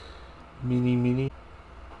 Mini.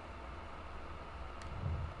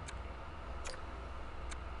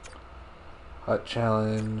 Hut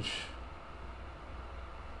challenge.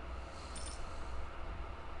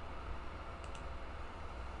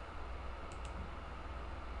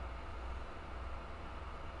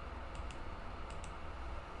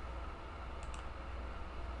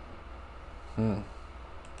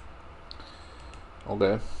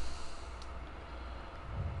 Okay.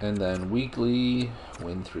 And then weekly,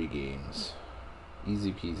 win 3 games.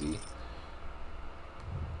 Easy peasy.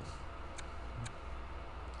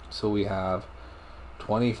 So we have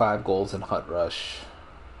 25 goals in Hut Rush,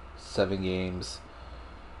 7 games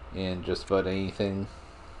in just about anything.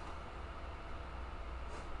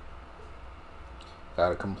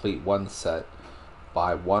 Gotta complete 1 set,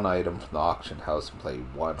 buy 1 item from the auction house, and play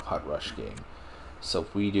 1 Hut Rush game. So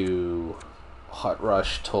if we do Hut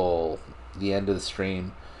Rush till the end of the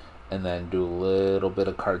stream, and then do a little bit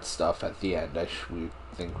of card stuff at the end, we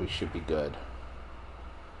think we should be good.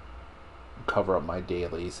 Cover up my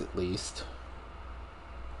dailies at least.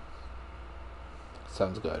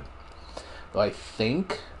 Sounds good. Though I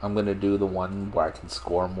think I'm going to do the one where I can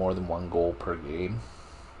score more than 1 goal per game.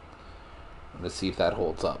 I'm going to see if that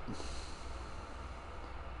holds up.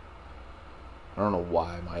 I don't know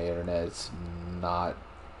why my internet's not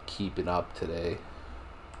keeping up today.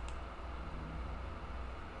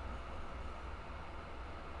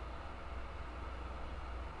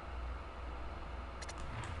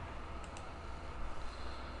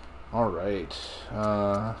 Alright,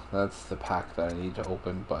 that's the pack that I need to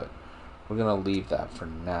open, but we're gonna leave that for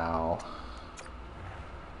now.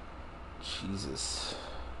 Jesus.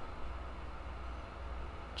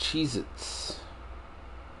 Cheez-Its.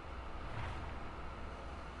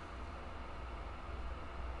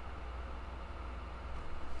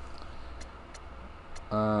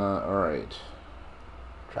 Alright.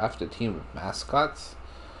 Draft a team of mascots?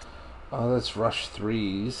 Oh, let's rush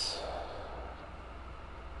 3s.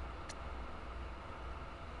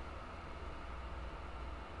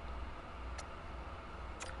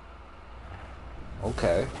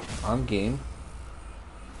 Okay, I'm game.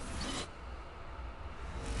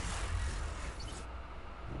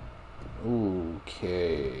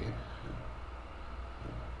 Okay.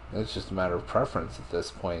 It's just a matter of preference at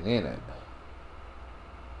this point, ain't it?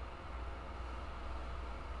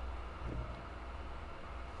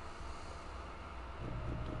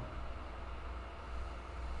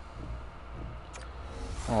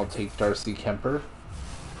 I'll take Darcy Kemper.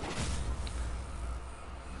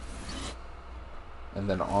 And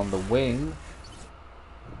then on the wing,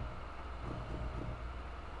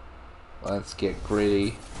 let's get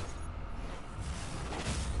gritty.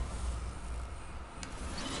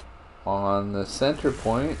 On the center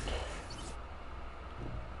point,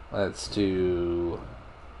 let's do...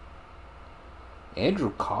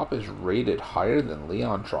 Andrew Kopp is rated higher than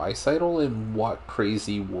Leon Draisaitl? In what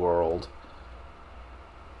crazy world?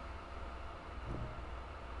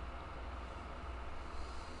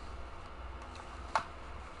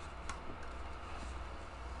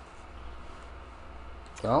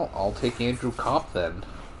 Well, I'll take Andrew Kopp then,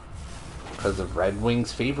 because of Red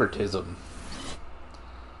Wings favoritism.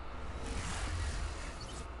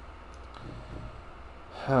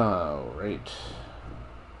 Oh, right.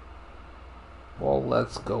 Well,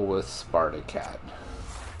 let's go with Spartacat.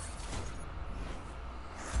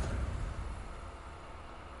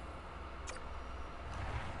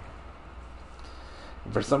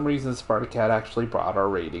 For some reason, Spartacat actually brought our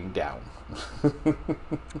rating down.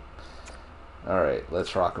 Alright,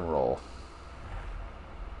 let's rock and roll.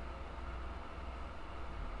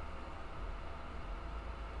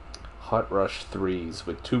 Hot Rush 3s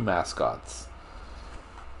with 2 mascots.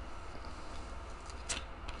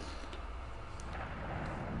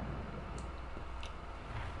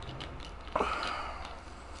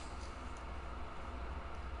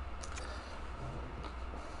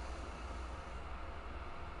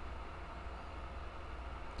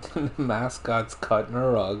 The mascot's cut in a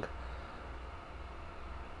rug.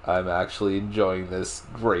 I'm actually enjoying this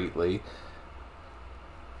greatly.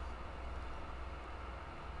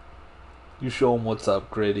 You show him what's up,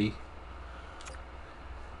 Gritty.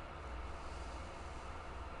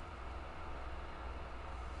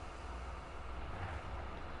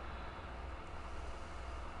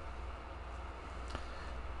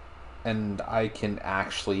 And I can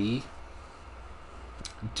actually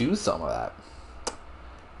do some of that.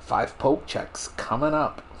 5 poke checks coming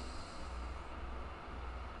up.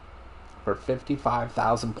 For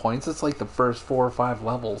 55,000 points, it's like the first 4 or 5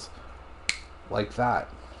 levels. Like that.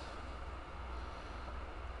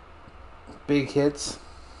 Big hits,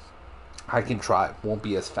 I can try. Won't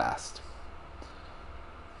be as fast.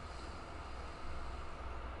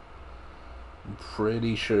 I'm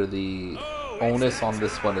pretty sure the onus on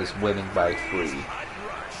this one is winning by 3.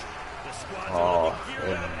 Oh,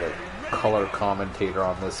 and the color commentator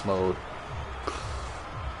on this mode.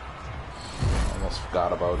 Almost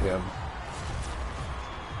forgot about him.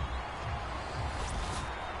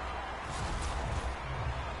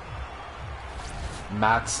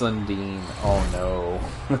 Matt Sundin. Oh no.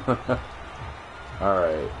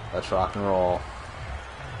 Alright, let's rock and roll.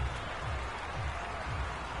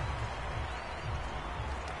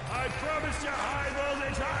 I promised you high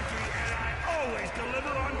voltage hockey, and I always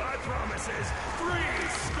deliver on my promises. 3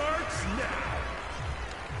 starts now.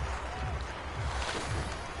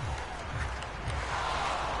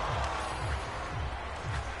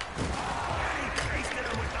 And he tasted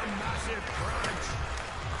him with a massive crunch.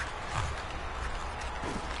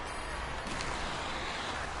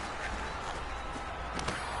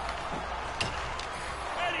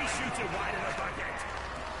 And he shoots it wide in the bucket.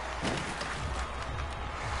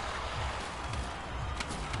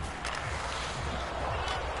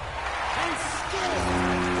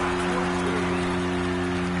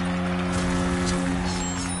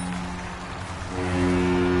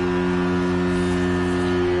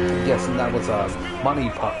 Guessing that was a money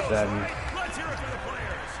puck then. Let's hear it for the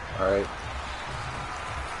players. Alright.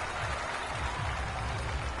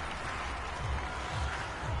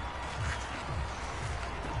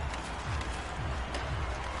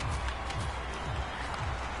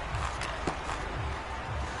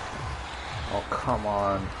 Oh, come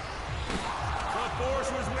on. The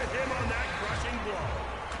force was with him on that crushing blow.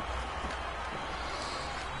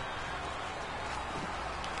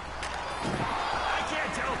 I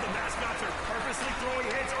can't tell if the mascots are purposely throwing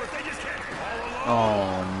hits or if they just can't follow along.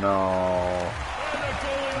 Oh no. And the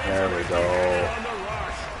goalie There we leaves go. on the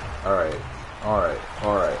rush. Alright. Alright.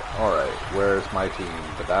 Alright. Alright. Where's my team?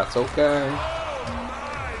 But that's okay. Oh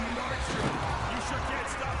my, Markstrom. You sure can't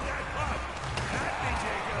stop that puck. That me,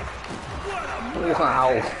 Jacob. What a move.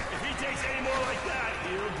 Wow. If he takes any more like that,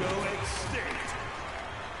 he'll go extinct.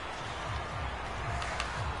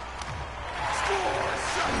 Score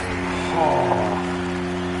something. Oh.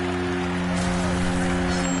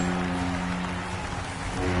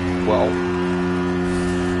 Well,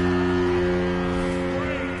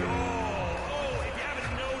 Great goal. Oh, if you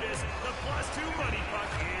haven't noticed, the +2 money puck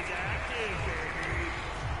is active, baby.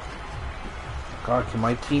 God, can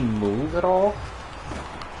my team move at all?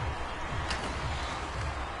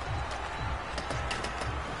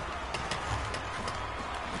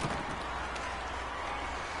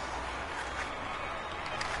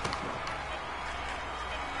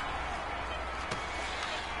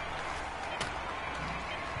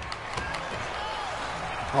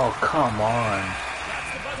 Oh, come on.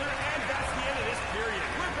 That's the buzzer, and that's the end of this period.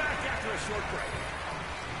 We're back after a short break.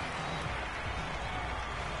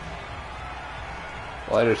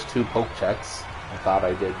 Well, there's 2 poke checks. I thought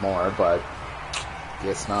I did more, but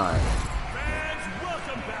guess not. Fans,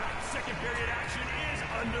 welcome back. Second period action is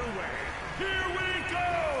underway. Here we go.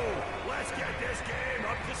 Let's get this game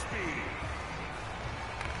up to speed.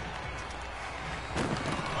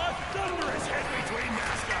 A thunderous hit between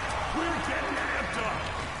mascots. We're getting amped up.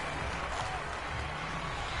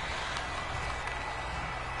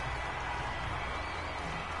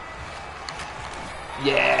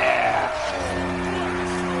 Yeah!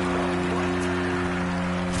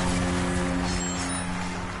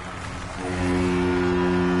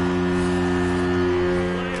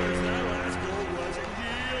 Players, that last goal was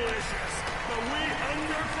delicious, but we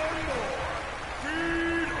hunger for more.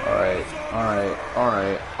 Feed Alright, us up. alright,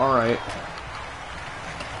 alright, alright.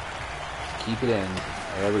 Keep it in.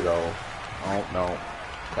 There we go. Oh, no.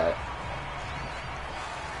 Okay.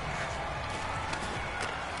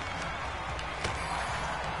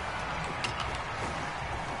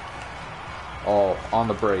 Oh, on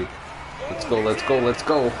the break. Let's go, let's go, let's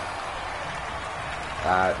go.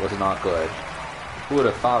 That was not good. Who would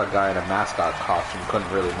have thought a guy in a mascot costume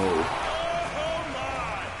couldn't really move? Oh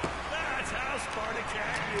my! That's how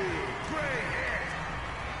Spartacus do. Great hit.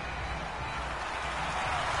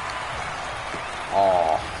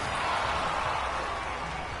 Oh.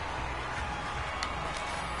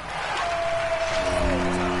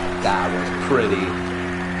 That was pretty.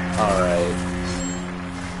 Alright.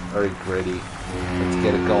 Very gritty. Let's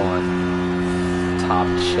get it going. Top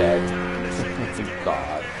check.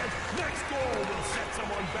 God. Next goal will set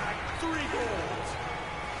someone back 3 goals.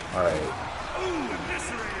 Alright. Ooh,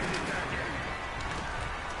 eviscerated it back in.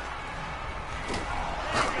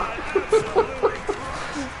 Absolutely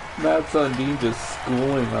crushed. Matt Sundin just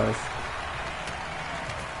schooling us.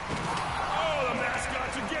 Oh, the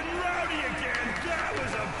mascots are getting rowdy again. That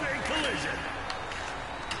was a big collision.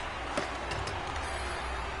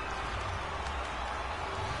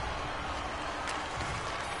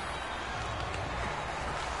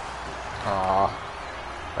 Aw.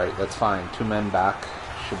 Alright, that's fine. 2 men back.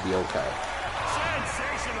 Should be okay.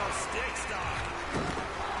 Sensational stick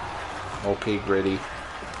stop. Okay, gritty.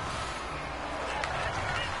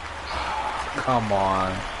 Come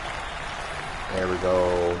on. There we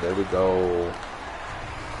go. There we go.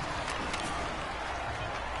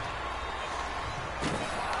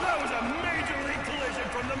 That was a major league collision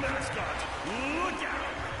from the mascot. Look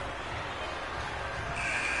out.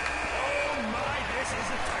 Oh my, this is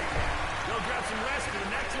a tight one. They'll grab some rest for the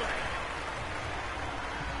next leg.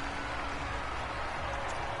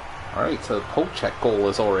 Alright, so the poke check goal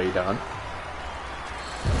is already done.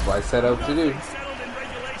 That's what I set out to do. Nothing settled in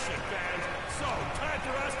regulation, fans. So, time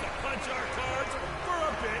for us to punch our cards for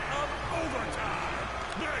a bit of overtime.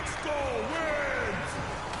 Next goal wins.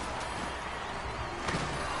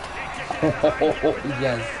 He kicked it in the high gear with that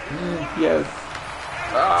Yes. hit. Yes.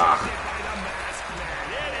 Ah. Hit by the masked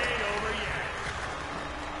man. It ain't over yet.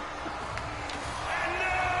 And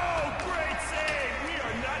no! Great save. We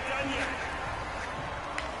are not done yet.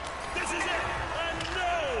 This is it. And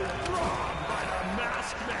no! Robbed by the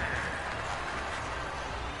masked man.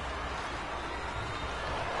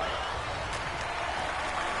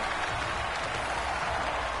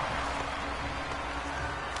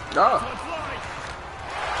 Ah. One fly. Goal!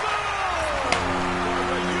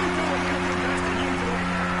 Barbara, you doing your best and you doing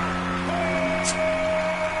now.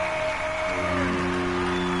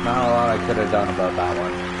 Not a lot I could have done about that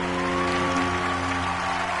one.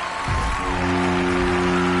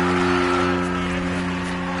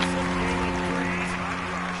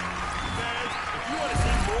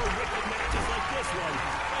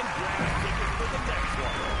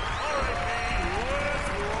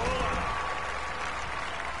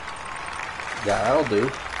 Yeah, that'll do.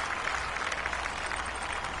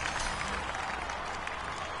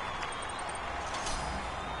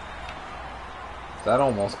 That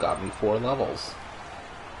almost got me 4 levels.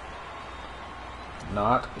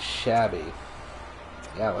 Not shabby.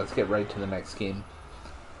 Yeah, let's get right to the next game.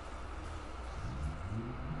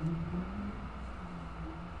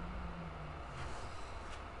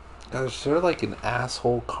 God, is there like an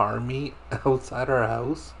asshole car meet outside our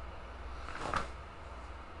house?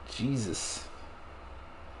 Jesus.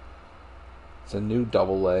 It's a new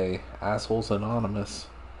AA, Assholes Anonymous.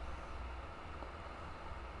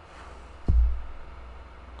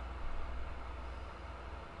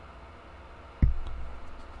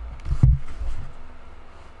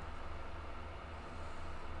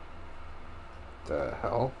 The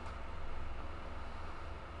hell?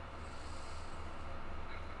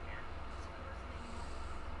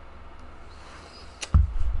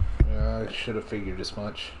 should have figured as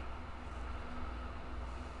much.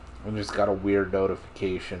 I just got a weird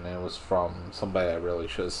notification, and it was from somebody I really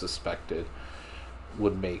should have suspected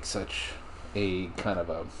would make such a kind of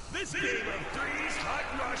a... This game of threes hot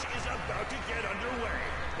rush is about to get underway.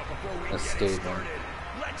 But before we get statement. started,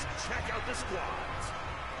 let's check out the squads.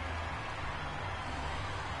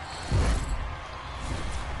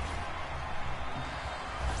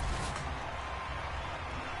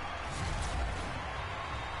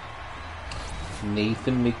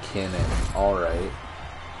 Nathan McKinnon. Alright.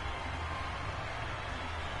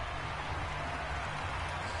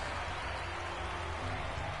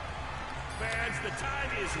 Fans, the time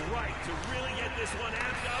is right to really get this one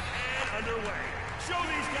amped up and underway. Show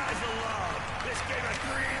these guys the love. This game of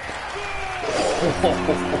three.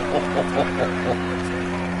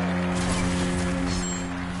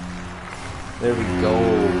 There we go.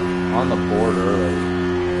 On the board early.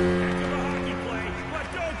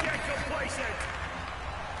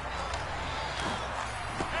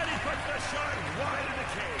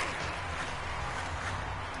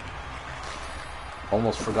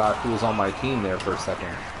 Almost forgot who was on my team there for a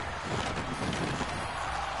second.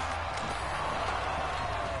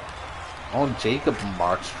 Oh, Jacob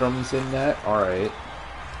Markstrom's in that? Alright.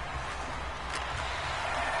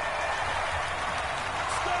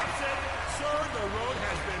 Stops it! Sir, the road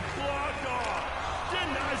has been blocked off.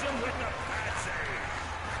 Denies him with the pat save.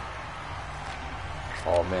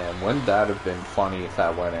 Oh man, wouldn't that have been funny if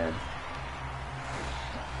that went in?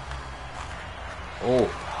 Oh.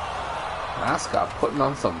 Mascot putting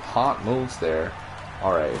on some hot moves there.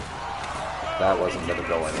 Alright. That wasn't going to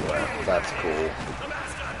go anywhere. That's cool. The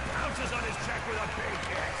mascot pounces on his check with a big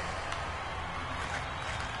hit.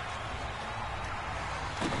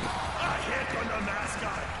 A hit from the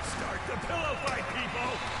mascot. Start the pillow fight,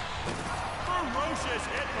 people. Ferocious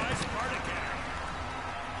hit by Spartacus.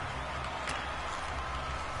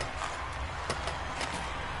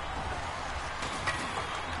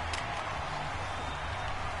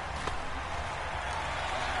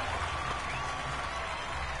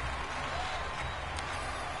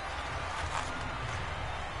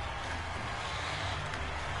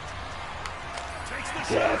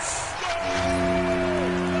 Yes.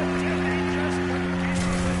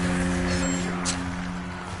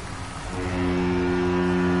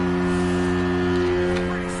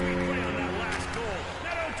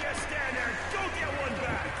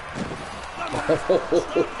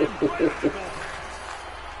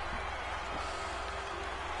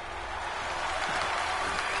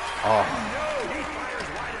 Oh.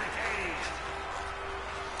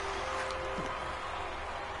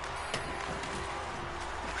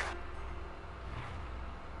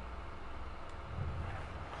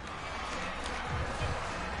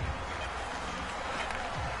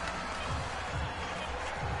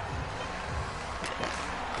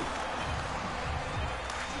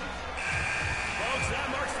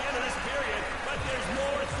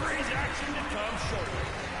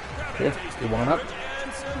 Here, you want up?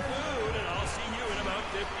 And some food, and I'll see you in about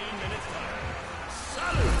 15 minutes time.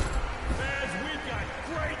 Salute! Fans, we've got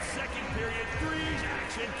great second period threes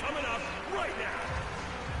action coming up right now.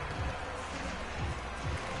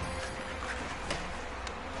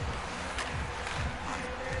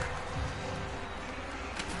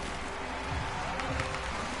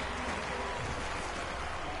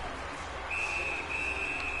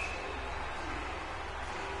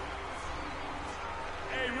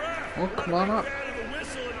 Oh, come on up.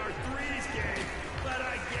 Whistle in our threes game, but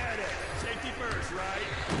I get it. Safety first, right?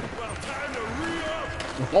 Well, time to re-up.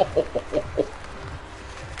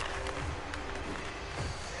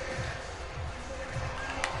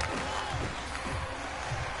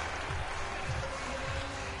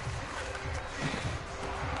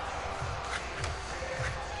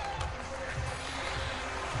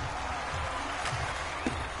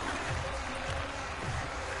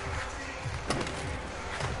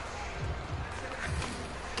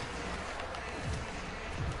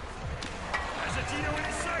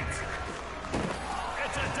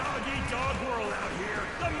 It's a dog-eat-dog world out here.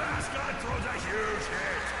 The mascot throws a huge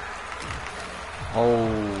hit. Oh.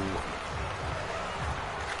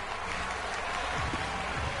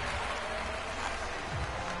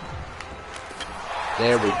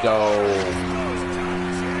 There we go.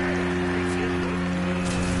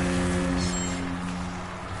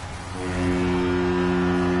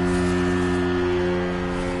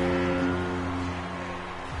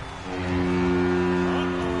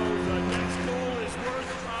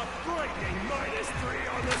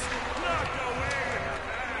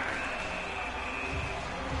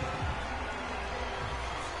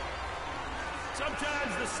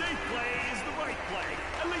 Sometimes the safe play is the right play.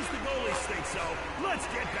 At least the goalies think so. Let's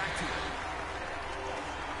get back to it.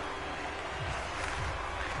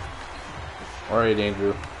 All right,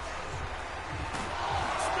 Andrew.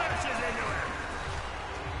 Smashes into him.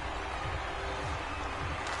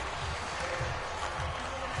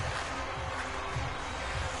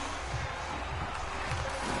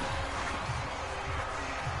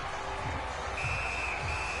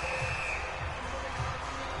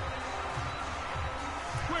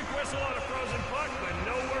 Quick whistle on a frozen puck, but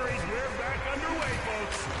no worries, we're back underway,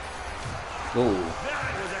 folks. Ooh.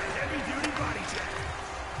 That was a heavy-duty body check.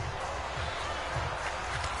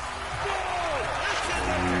 Goal! It's in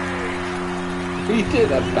the He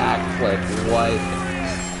did a backflip. What?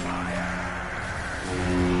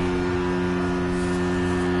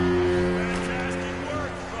 Fantastic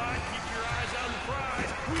work, bud. Keep your eyes on the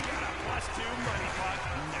prize. We got a +2 money pot.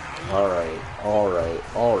 Now All right. All right.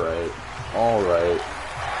 All right. All right.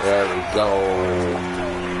 There we go.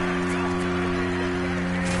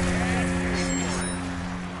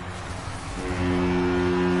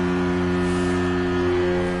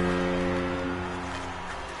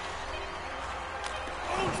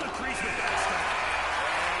 owns the crease with that stop.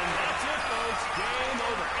 And that's it, folks. Game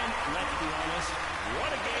over. And let's be honest,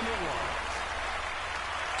 what a game it was.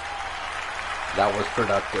 That was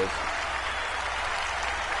productive.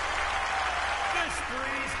 This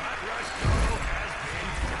three's hot rush total has been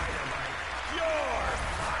dynamite. Pure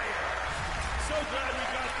fire. So glad we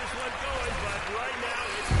got this one going, but right now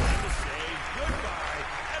it's time to say goodbye.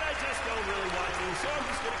 And I just don't really want to, so I'm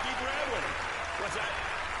just going to keep rambling. What's that?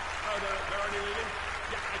 Oh, they're already leaving?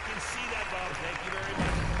 Yeah, I can see that, Bob. Thank you very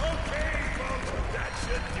much. Okay, folks, that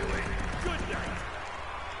should do it. Good night.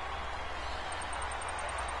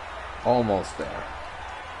 Almost there.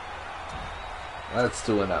 Let's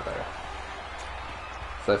do another.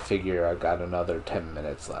 So I figure I've got another 10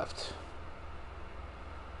 minutes left.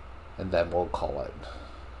 And then we'll call it.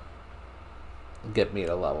 Get me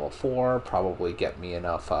to level 4. Probably get me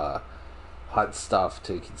enough hot stuff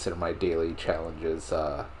to consider my daily challenges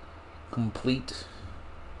complete.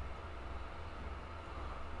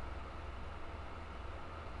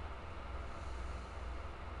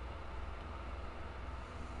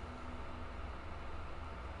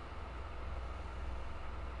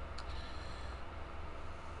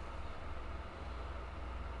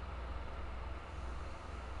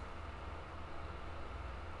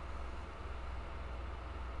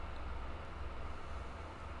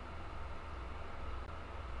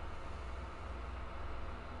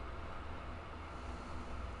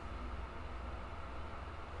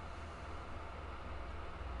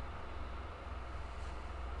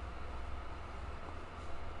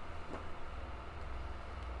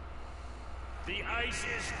 The ice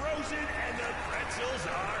is frozen and the pretzels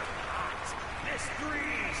are hot. This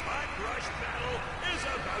three's hot rush battle is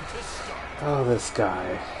about to start. Oh, this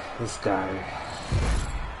guy. This guy.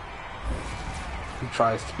 He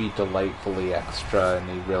tries to be delightfully extra and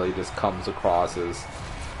he really just comes across as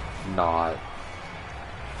not.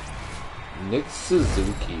 Nick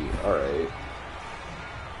Suzuki. Alright.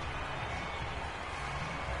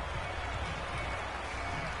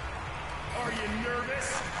 Are you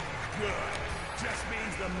nervous? Good. Just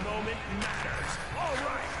means the moment matters. All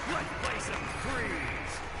right, let's play some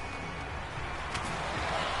threes.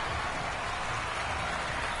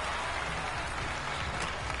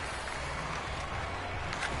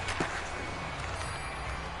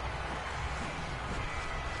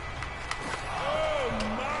 Oh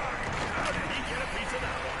my! How did he get a piece of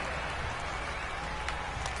that one?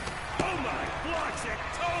 Oh my! Blocks it.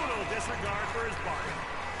 Total disregard for his body.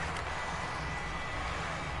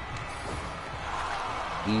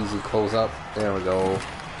 Easy close up. There we go.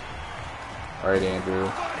 Alright, Andrew.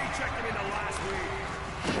 Body checked him in the last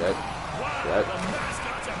week. Shit. Wow, Shit. the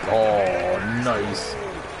mascots have Oh, nice.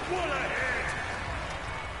 what a hit!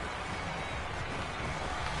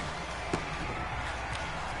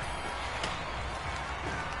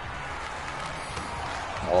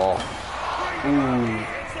 Oh. Ooh.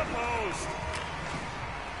 Hits the post.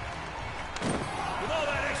 With all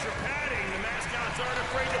that extra padding, the mascots aren't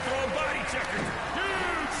afraid to throw body checkers.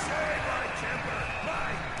 Huge save by Kemper. My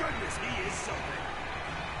goodness, he is something.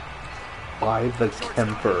 By the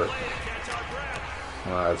Kemper. Play to catch our breath.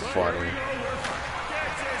 Oh, that's funny. Here we go.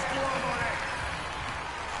 Gets his glove on it.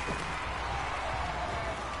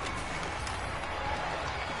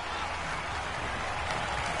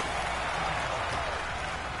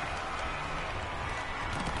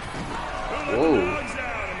 Who let Whoa. the dogs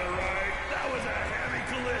out, am I right? That was a heavy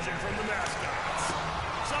collision from the mascots.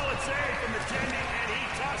 Solid save from the Jenny, and he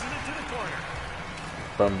tosses it to the corner.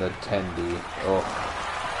 from the 10D. Oh.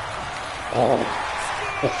 Oh.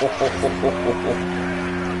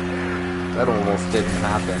 That almost didn't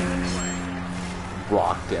happen.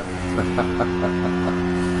 Rocked him.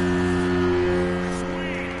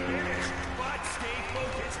 But stay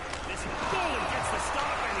focused. This goalie gets the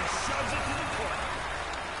stop and he shoves it to the corner.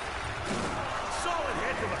 Solid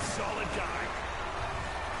hit from a solid guy.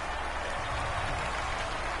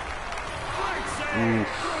 Great save.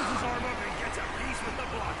 Throws his arm up and gets a piece with the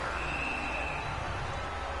blocker.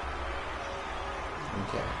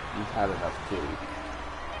 Okay, you've had enough too.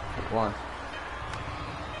 Come on.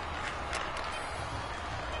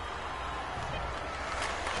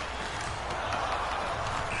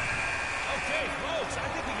 Okay, folks, I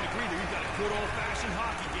think we can agree that we've got a good old-fashioned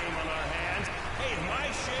hockey game on our hands. Hey, if my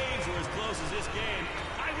shaves were as close as this game,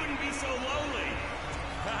 I wouldn't be so lonely.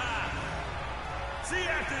 Haha. See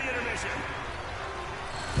you after the intermission.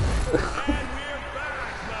 And we're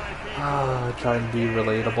back, my people. Trying to be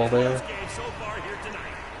relatable there. Close game so far here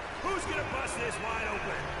tonight. Who's gonna bust this wide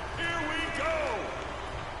open? Here we go.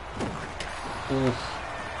 Oof.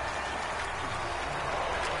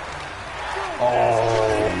 Oh.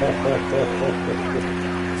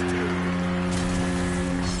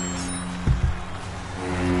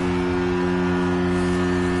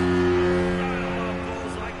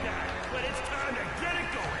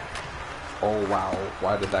 Oh wow,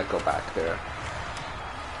 why did that go back there?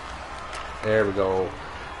 There we go.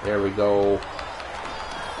 There we go.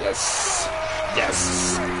 Yes.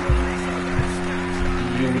 Yes.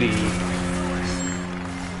 Beauty.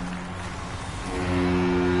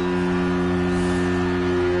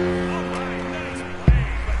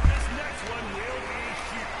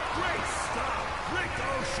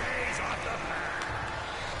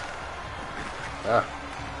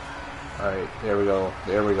 Alright, there we go.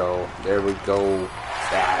 There we go. There we go.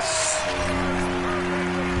 Yes.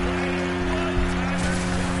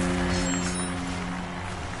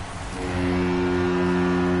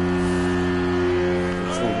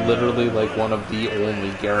 Literally like one of the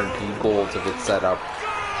only guaranteed goals if it's set up.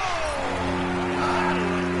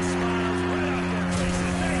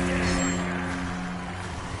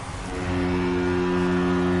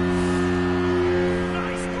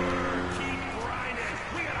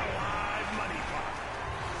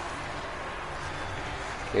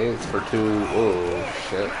 Okay, it's for 2. Oh,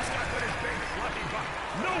 shit.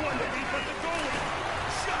 No one to beat but the goalie.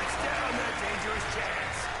 Shuts down that dangerous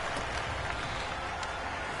chance.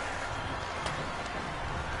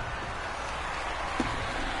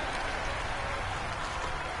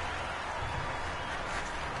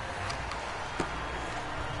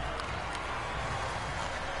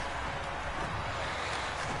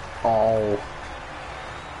 Oh.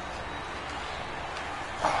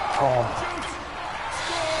 Oh.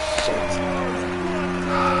 Shit.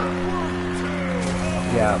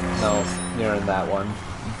 Yeah, no, you're in that one.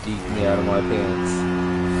 You deked me out of my pants.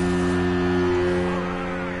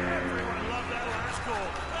 Everyone loved that last goal.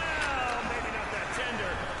 Well, maybe not that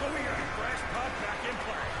tender, but we got a fresh puck back in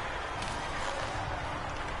play.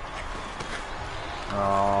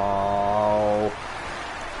 Oh.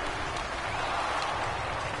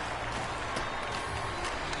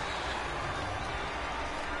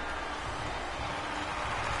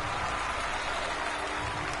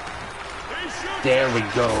 There we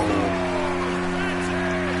go.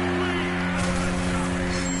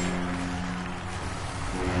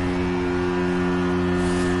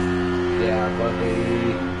 Yeah,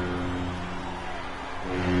 buddy.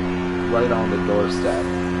 Right on the doorstep.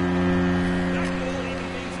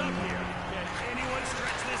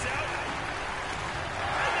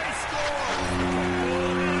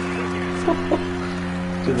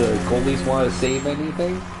 Do the goalies want to save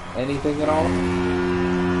anything? Anything at all?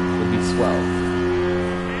 Would be swell.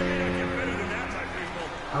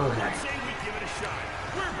 Okay. I'd say we give it a shot.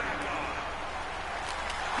 We're back on.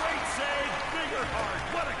 Great save, bigger heart.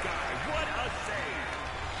 What a guy. What a save.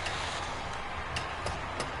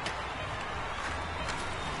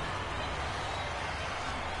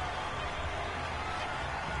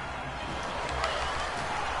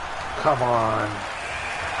 Come on. And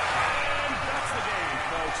that's the game,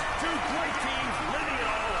 folks. Two great teams living it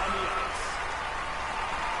all on the ice.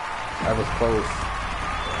 That was close.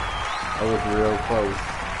 That was real close.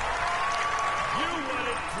 You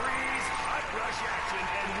wanted Freeze, hot rush action,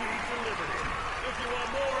 and we delivered it. If you want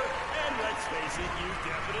more, and let's face it, you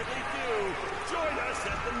definitely do, join us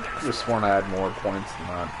at the next I could have sworn I had more points than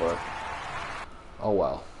that, but oh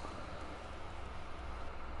well.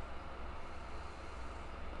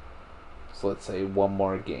 So let's say one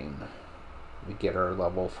more game. We get our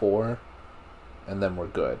level 4, and then we're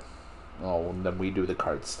good. Oh, and then we do the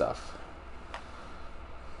card stuff.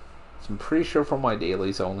 So I'm pretty sure for my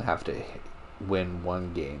dailies I only have to win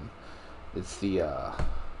one game. It's the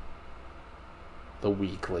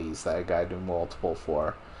weeklies that I gotta do multiple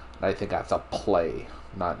for. And I think I have to play,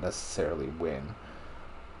 not necessarily win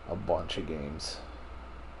a bunch of games.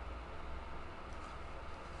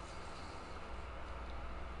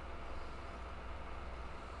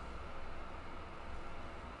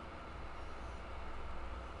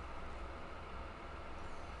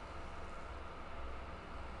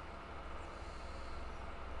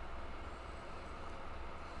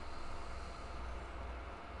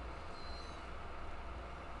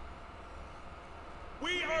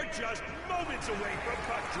 We are just moments away from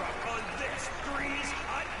puck drop on this Threes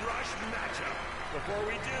Hot Rush matchup. Before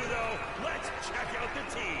we do, though, let's check out the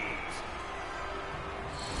teams.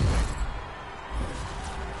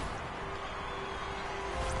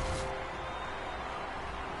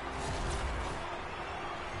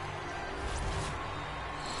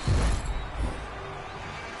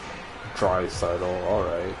 Draisaitl,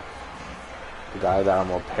 alright. The guy that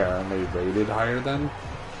I'm apparently rated higher than,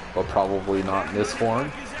 but probably not in this form.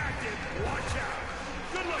 Is active. Watch out.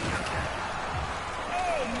 Good luck out there.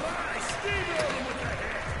 Oh my, steamrolled him with the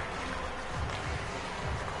hit.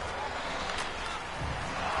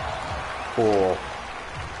 Cool.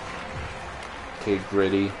 Okay,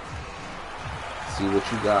 Gritty. See what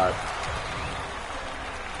you got.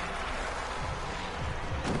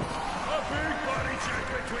 A big body check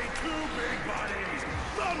between two big bodies.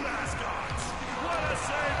 The mascots. What a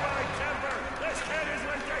save by Kemper. This kid is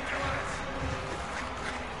ridiculous.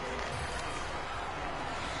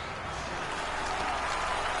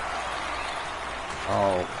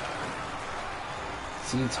 Oh.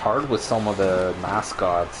 See, it's hard with some of the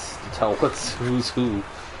mascots to tell who's who.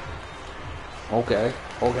 Okay,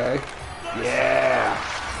 okay. Yeah!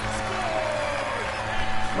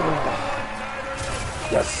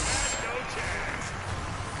 Yes! No chance.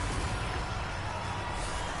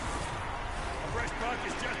 A fresh puck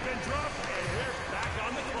has just been dropped, and we're back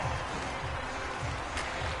on the clock.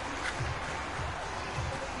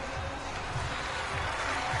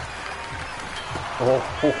 Oh,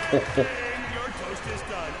 ho, ho, ho. And your toast is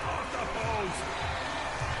done. Off the post.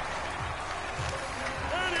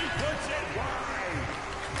 And he puts it wide.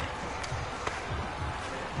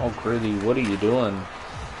 Oh, Gritty, what are you doing?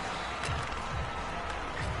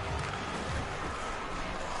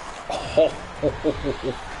 Oh, ho, ho, ho,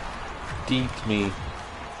 ho. Deeped me.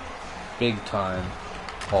 Big time.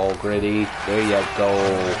 Oh, Gritty, there you go.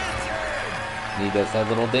 He does that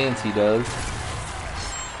little dance he does.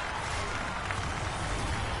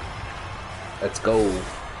 Let's go.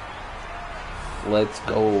 Let's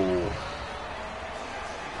go.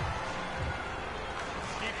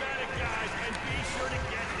 Keep at it, guys, and be sure to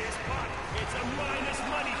get this puck. It's a minus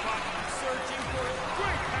money puck. Searching for a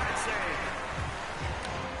great pad save.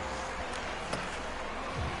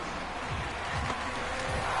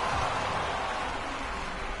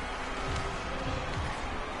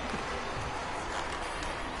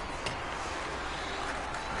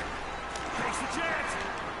 Takes the chance.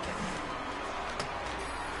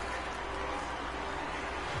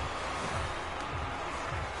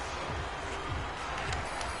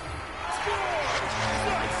 Scores!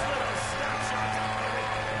 Nice little snapshot of it.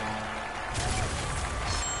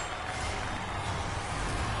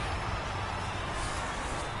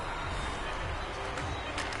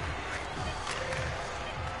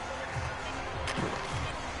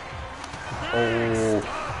 Oh,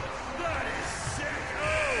 That is sick.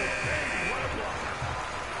 Oh, baby, what a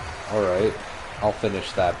blocker. alright. I'll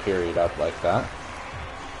finish that period up like that.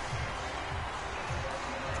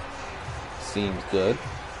 Seems good.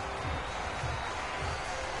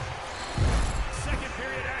 Second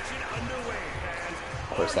period action underway, fans.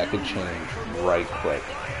 Of course, that could change right quick.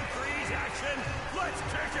 Lion freeze action. Let's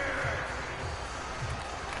kick it.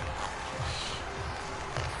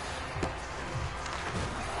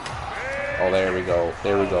 Oh, there we go.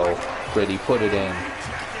 There we go. Gritty, put it in.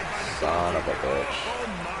 Son of a bitch. Oh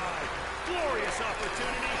my. Glorious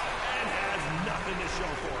opportunity and has nothing to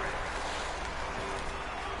show for it.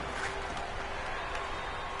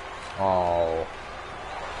 Oh.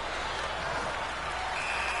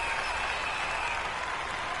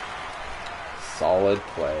 Solid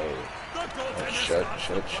play. The goaltender Shit, stops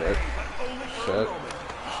shit, the shit. play, but only for a Shit. moment.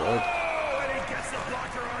 Shit. Oh, and he gets the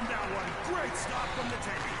blocker on that one. Great stop from the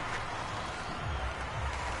tank.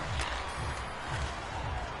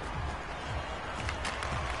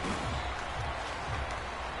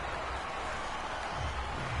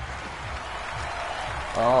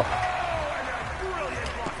 Oh. Oh, and a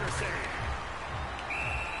brilliant blocker save.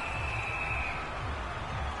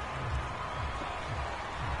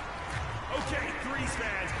 Threes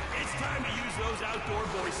fans, it's time to use those outdoor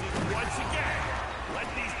voices once again. Let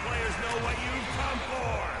these players know what you've come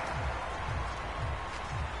for.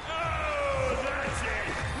 Oh, that's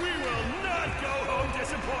it. We will not go home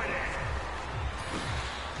disappointed.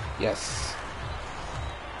 Yes.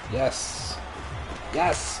 Yes.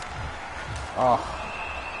 Yes. Oh.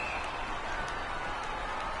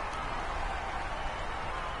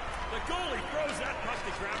 The goalie throws that puck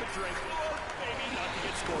to grab a drink, or maybe not to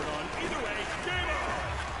get scored on. Either way, game on.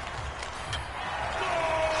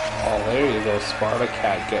 Oh, there you go, Sparta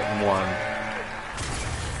Cat getting one.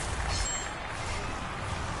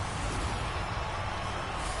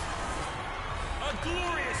 A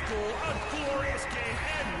glorious goal, a glorious game,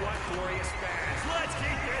 and what glorious fans. Let's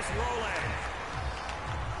keep this rolling.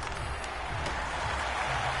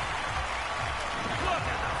 Look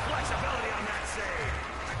at the flexibility on that save.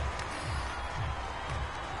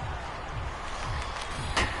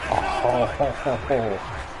 Oh.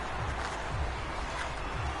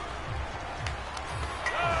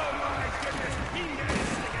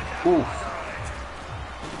 Oof.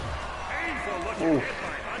 Painful looking hit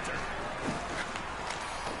by Hunter.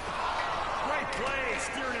 Great play,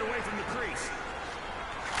 steering it away from the crease.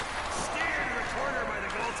 Steered to the corner by the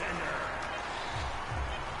goaltender.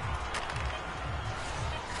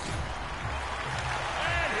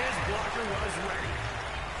 And his blocker was ready.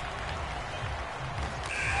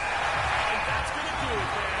 And that's going to do it,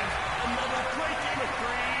 fans. Another great game of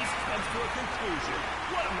threes comes to a conclusion.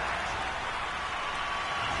 What a match.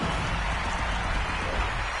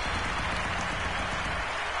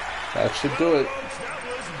 That should do it. Folks, that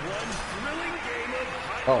was one thrilling game of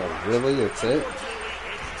high Oh, really? That's it?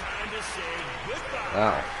 Unfortunately, it's time to say goodbye.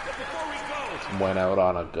 Wow. But before we go, Went out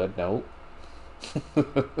on a good note.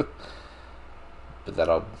 But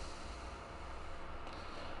that'll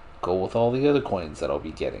go with all the other coins that I'll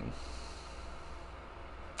be getting.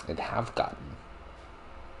 And have gotten.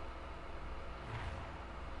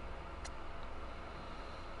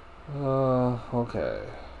 Okay.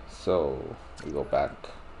 So, we go back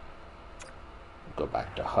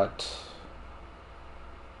to Hut.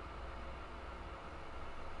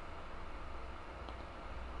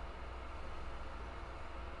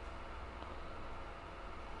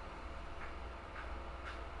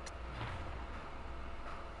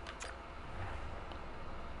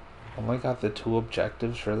 Oh my god, the two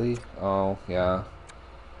objectives, really? Oh, yeah.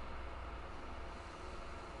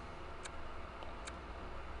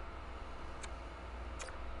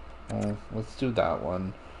 Oh, let's do that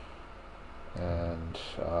one. And,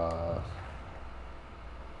 I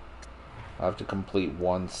have to complete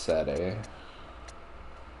one set, eh?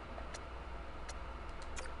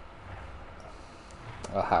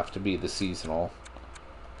 I'll have to be the seasonal.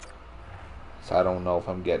 So I don't know if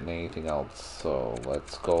I'm getting anything else. So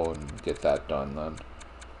let's go and get that done then.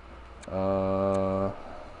 I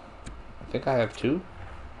think I have two.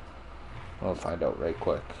 I'll find out right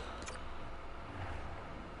quick.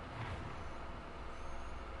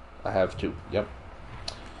 I have two. Yep.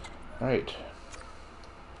 Alright.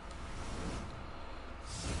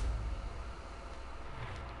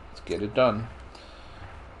 Let's get it done.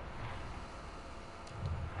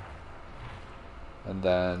 And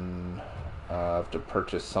then I have to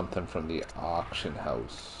purchase something from the auction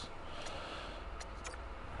house.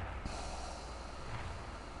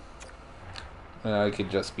 And it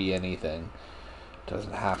could just be anything.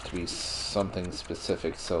 Doesn't have to be something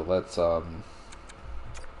specific. So let's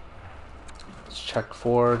check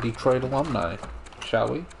for Detroit alumni, shall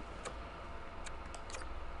we?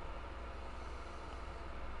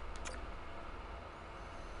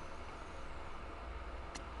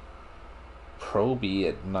 Proby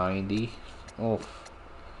at 90. Oof.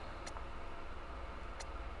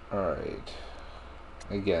 Alright.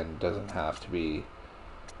 Again, doesn't have to be.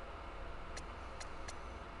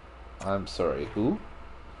 I'm sorry, who?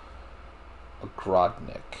 A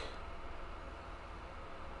Grodnik.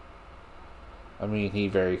 I mean, he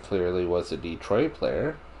very clearly was a Detroit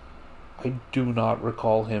player. I do not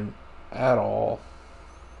recall him at all.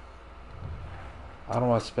 I don't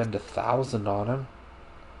want to spend 1,000 on him.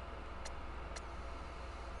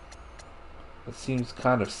 It seems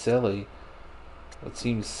kind of silly. What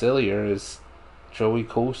seems sillier is Joey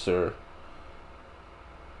Koser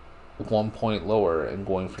 1 point lower and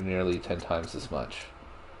going for nearly 10 times as much.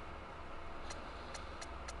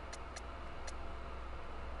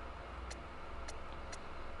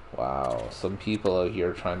 Wow, some people out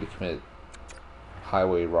here trying to commit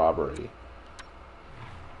highway robbery.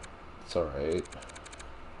 It's alright.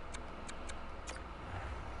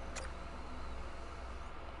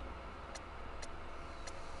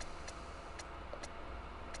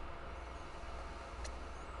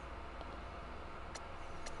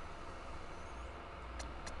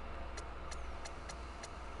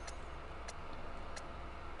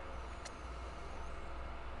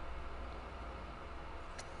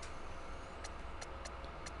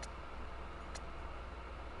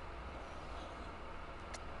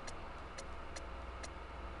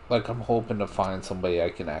 Like, I'm hoping to find somebody I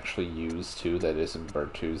can actually use, too, that isn't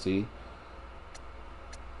Bertuzzi.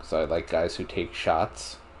 Because I like guys who take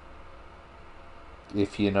shots.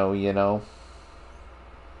 If you know, you know.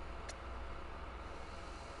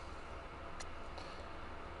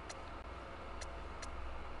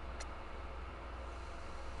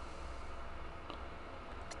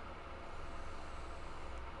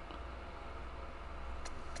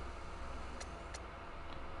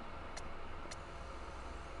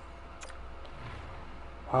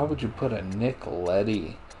 Why would you put a Nick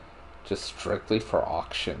Leddy just strictly for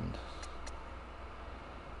auction?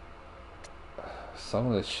 Some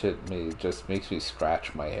of this shit just makes me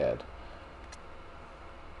scratch my head.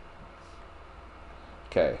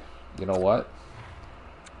 Okay, you know what?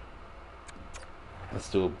 Let's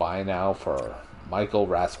do a buy now for Michael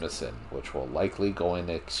Rasmussen, which will likely go in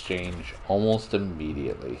exchange almost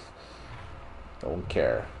immediately. Don't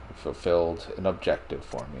care. Fulfilled an objective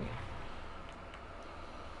for me.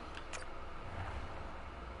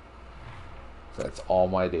 That's all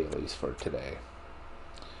my dailies for today.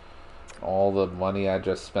 All the money I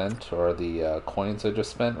just spent, or the coins I just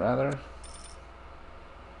spent, rather,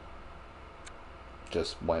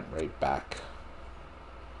 just went right back.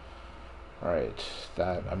 Alright,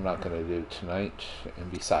 that I'm not going to do tonight. And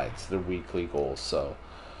besides, they're weekly goals, so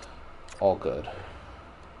all good.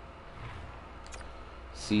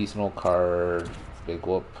 Seasonal card, big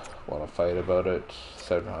whoop. Want to fight about it?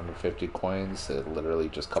 750 coins. It literally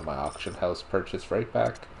just got my auction house purchase right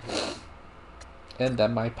back. And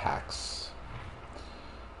then my packs.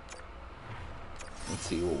 Let's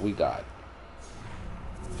see what we got.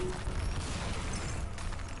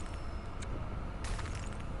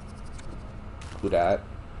 Who dat?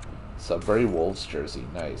 Sudbury Wolves jersey.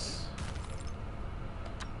 Nice.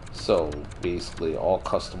 So, basically all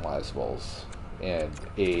customizables. And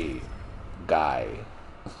a guy.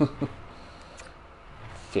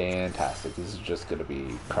 Fantastic. This is just going to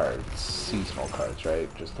be cards. Seasonal cards,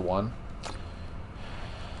 right? Just the one.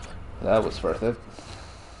 That was worth it.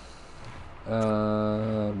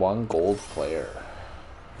 One gold player.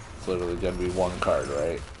 It's literally going to be one card,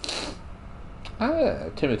 right?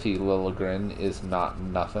 Timothy Liljegren is not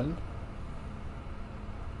nothing.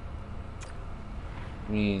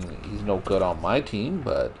 I mean, he's no good on my team,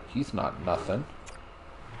 but he's not nothing.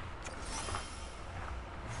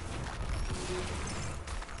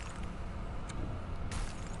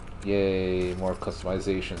 Yay, more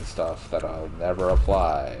customization stuff that I'll never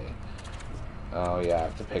apply. Oh yeah, I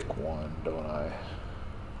have to pick one, don't I?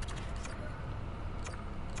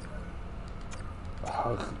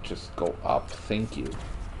 I'll just go up, thank you.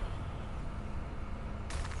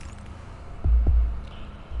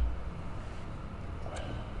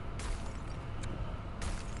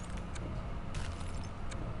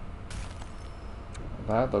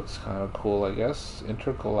 That looks kind of cool, I guess.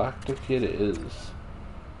 Intergalactic it is.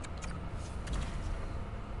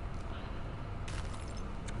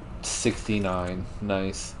 $69,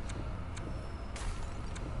 nice.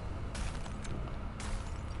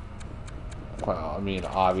 Well, I mean,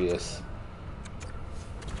 obvious.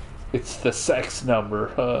 It's the sex number,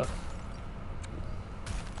 huh?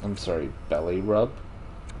 I'm sorry, belly rub?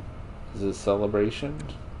 Is it a celebration?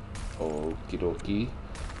 Okie dokie.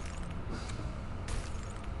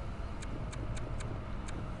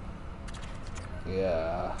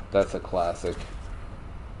 Yeah, that's a classic.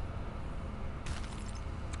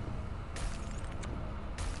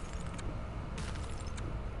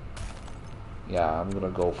 Yeah, I'm gonna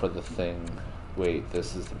go for the thing. Wait,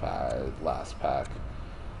 this is the last pack.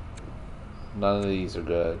 None of these are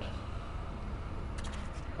good.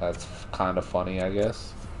 That's kind of funny, I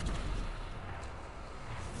guess.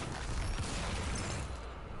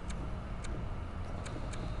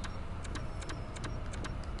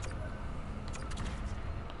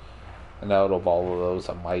 And out of all of those,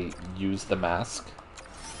 I might use the mask.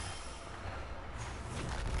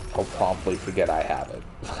 I'll promptly forget I have it.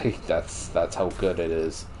 Like, that's how good it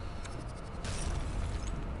is.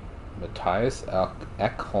 Matthias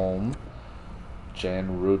Ekholm,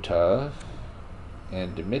 Jan Ruta,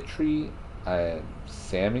 and Dmitry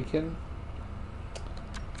Samikin.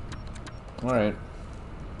 Alright.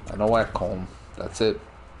 I know Ekholm. That's it.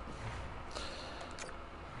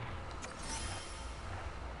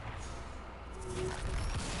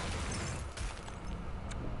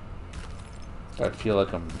 I feel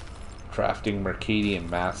like I'm crafting Mercadian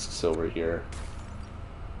masks over here.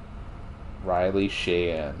 Riley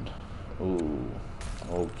Sheehan. Ooh.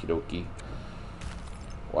 Okie dokie.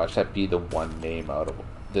 Watch that be the one name out of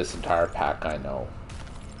this entire pack I know.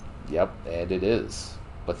 Yep, and it is.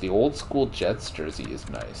 But the old school Jets jersey is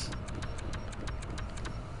nice.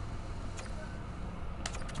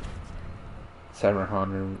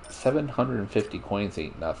 750 coins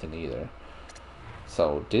ain't nothing either.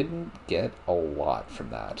 So didn't get a lot from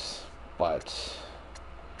that, but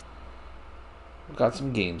got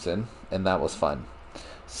some games in, and that was fun.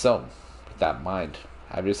 So with that in mind,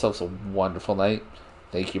 have yourselves a wonderful night.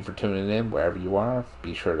 Thank you for tuning in wherever you are.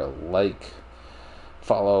 Be sure to like,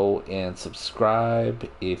 follow, and subscribe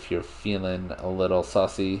if you're feeling a little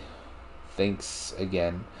sussy. Thanks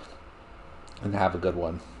again, and have a good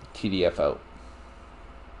one. TDF out.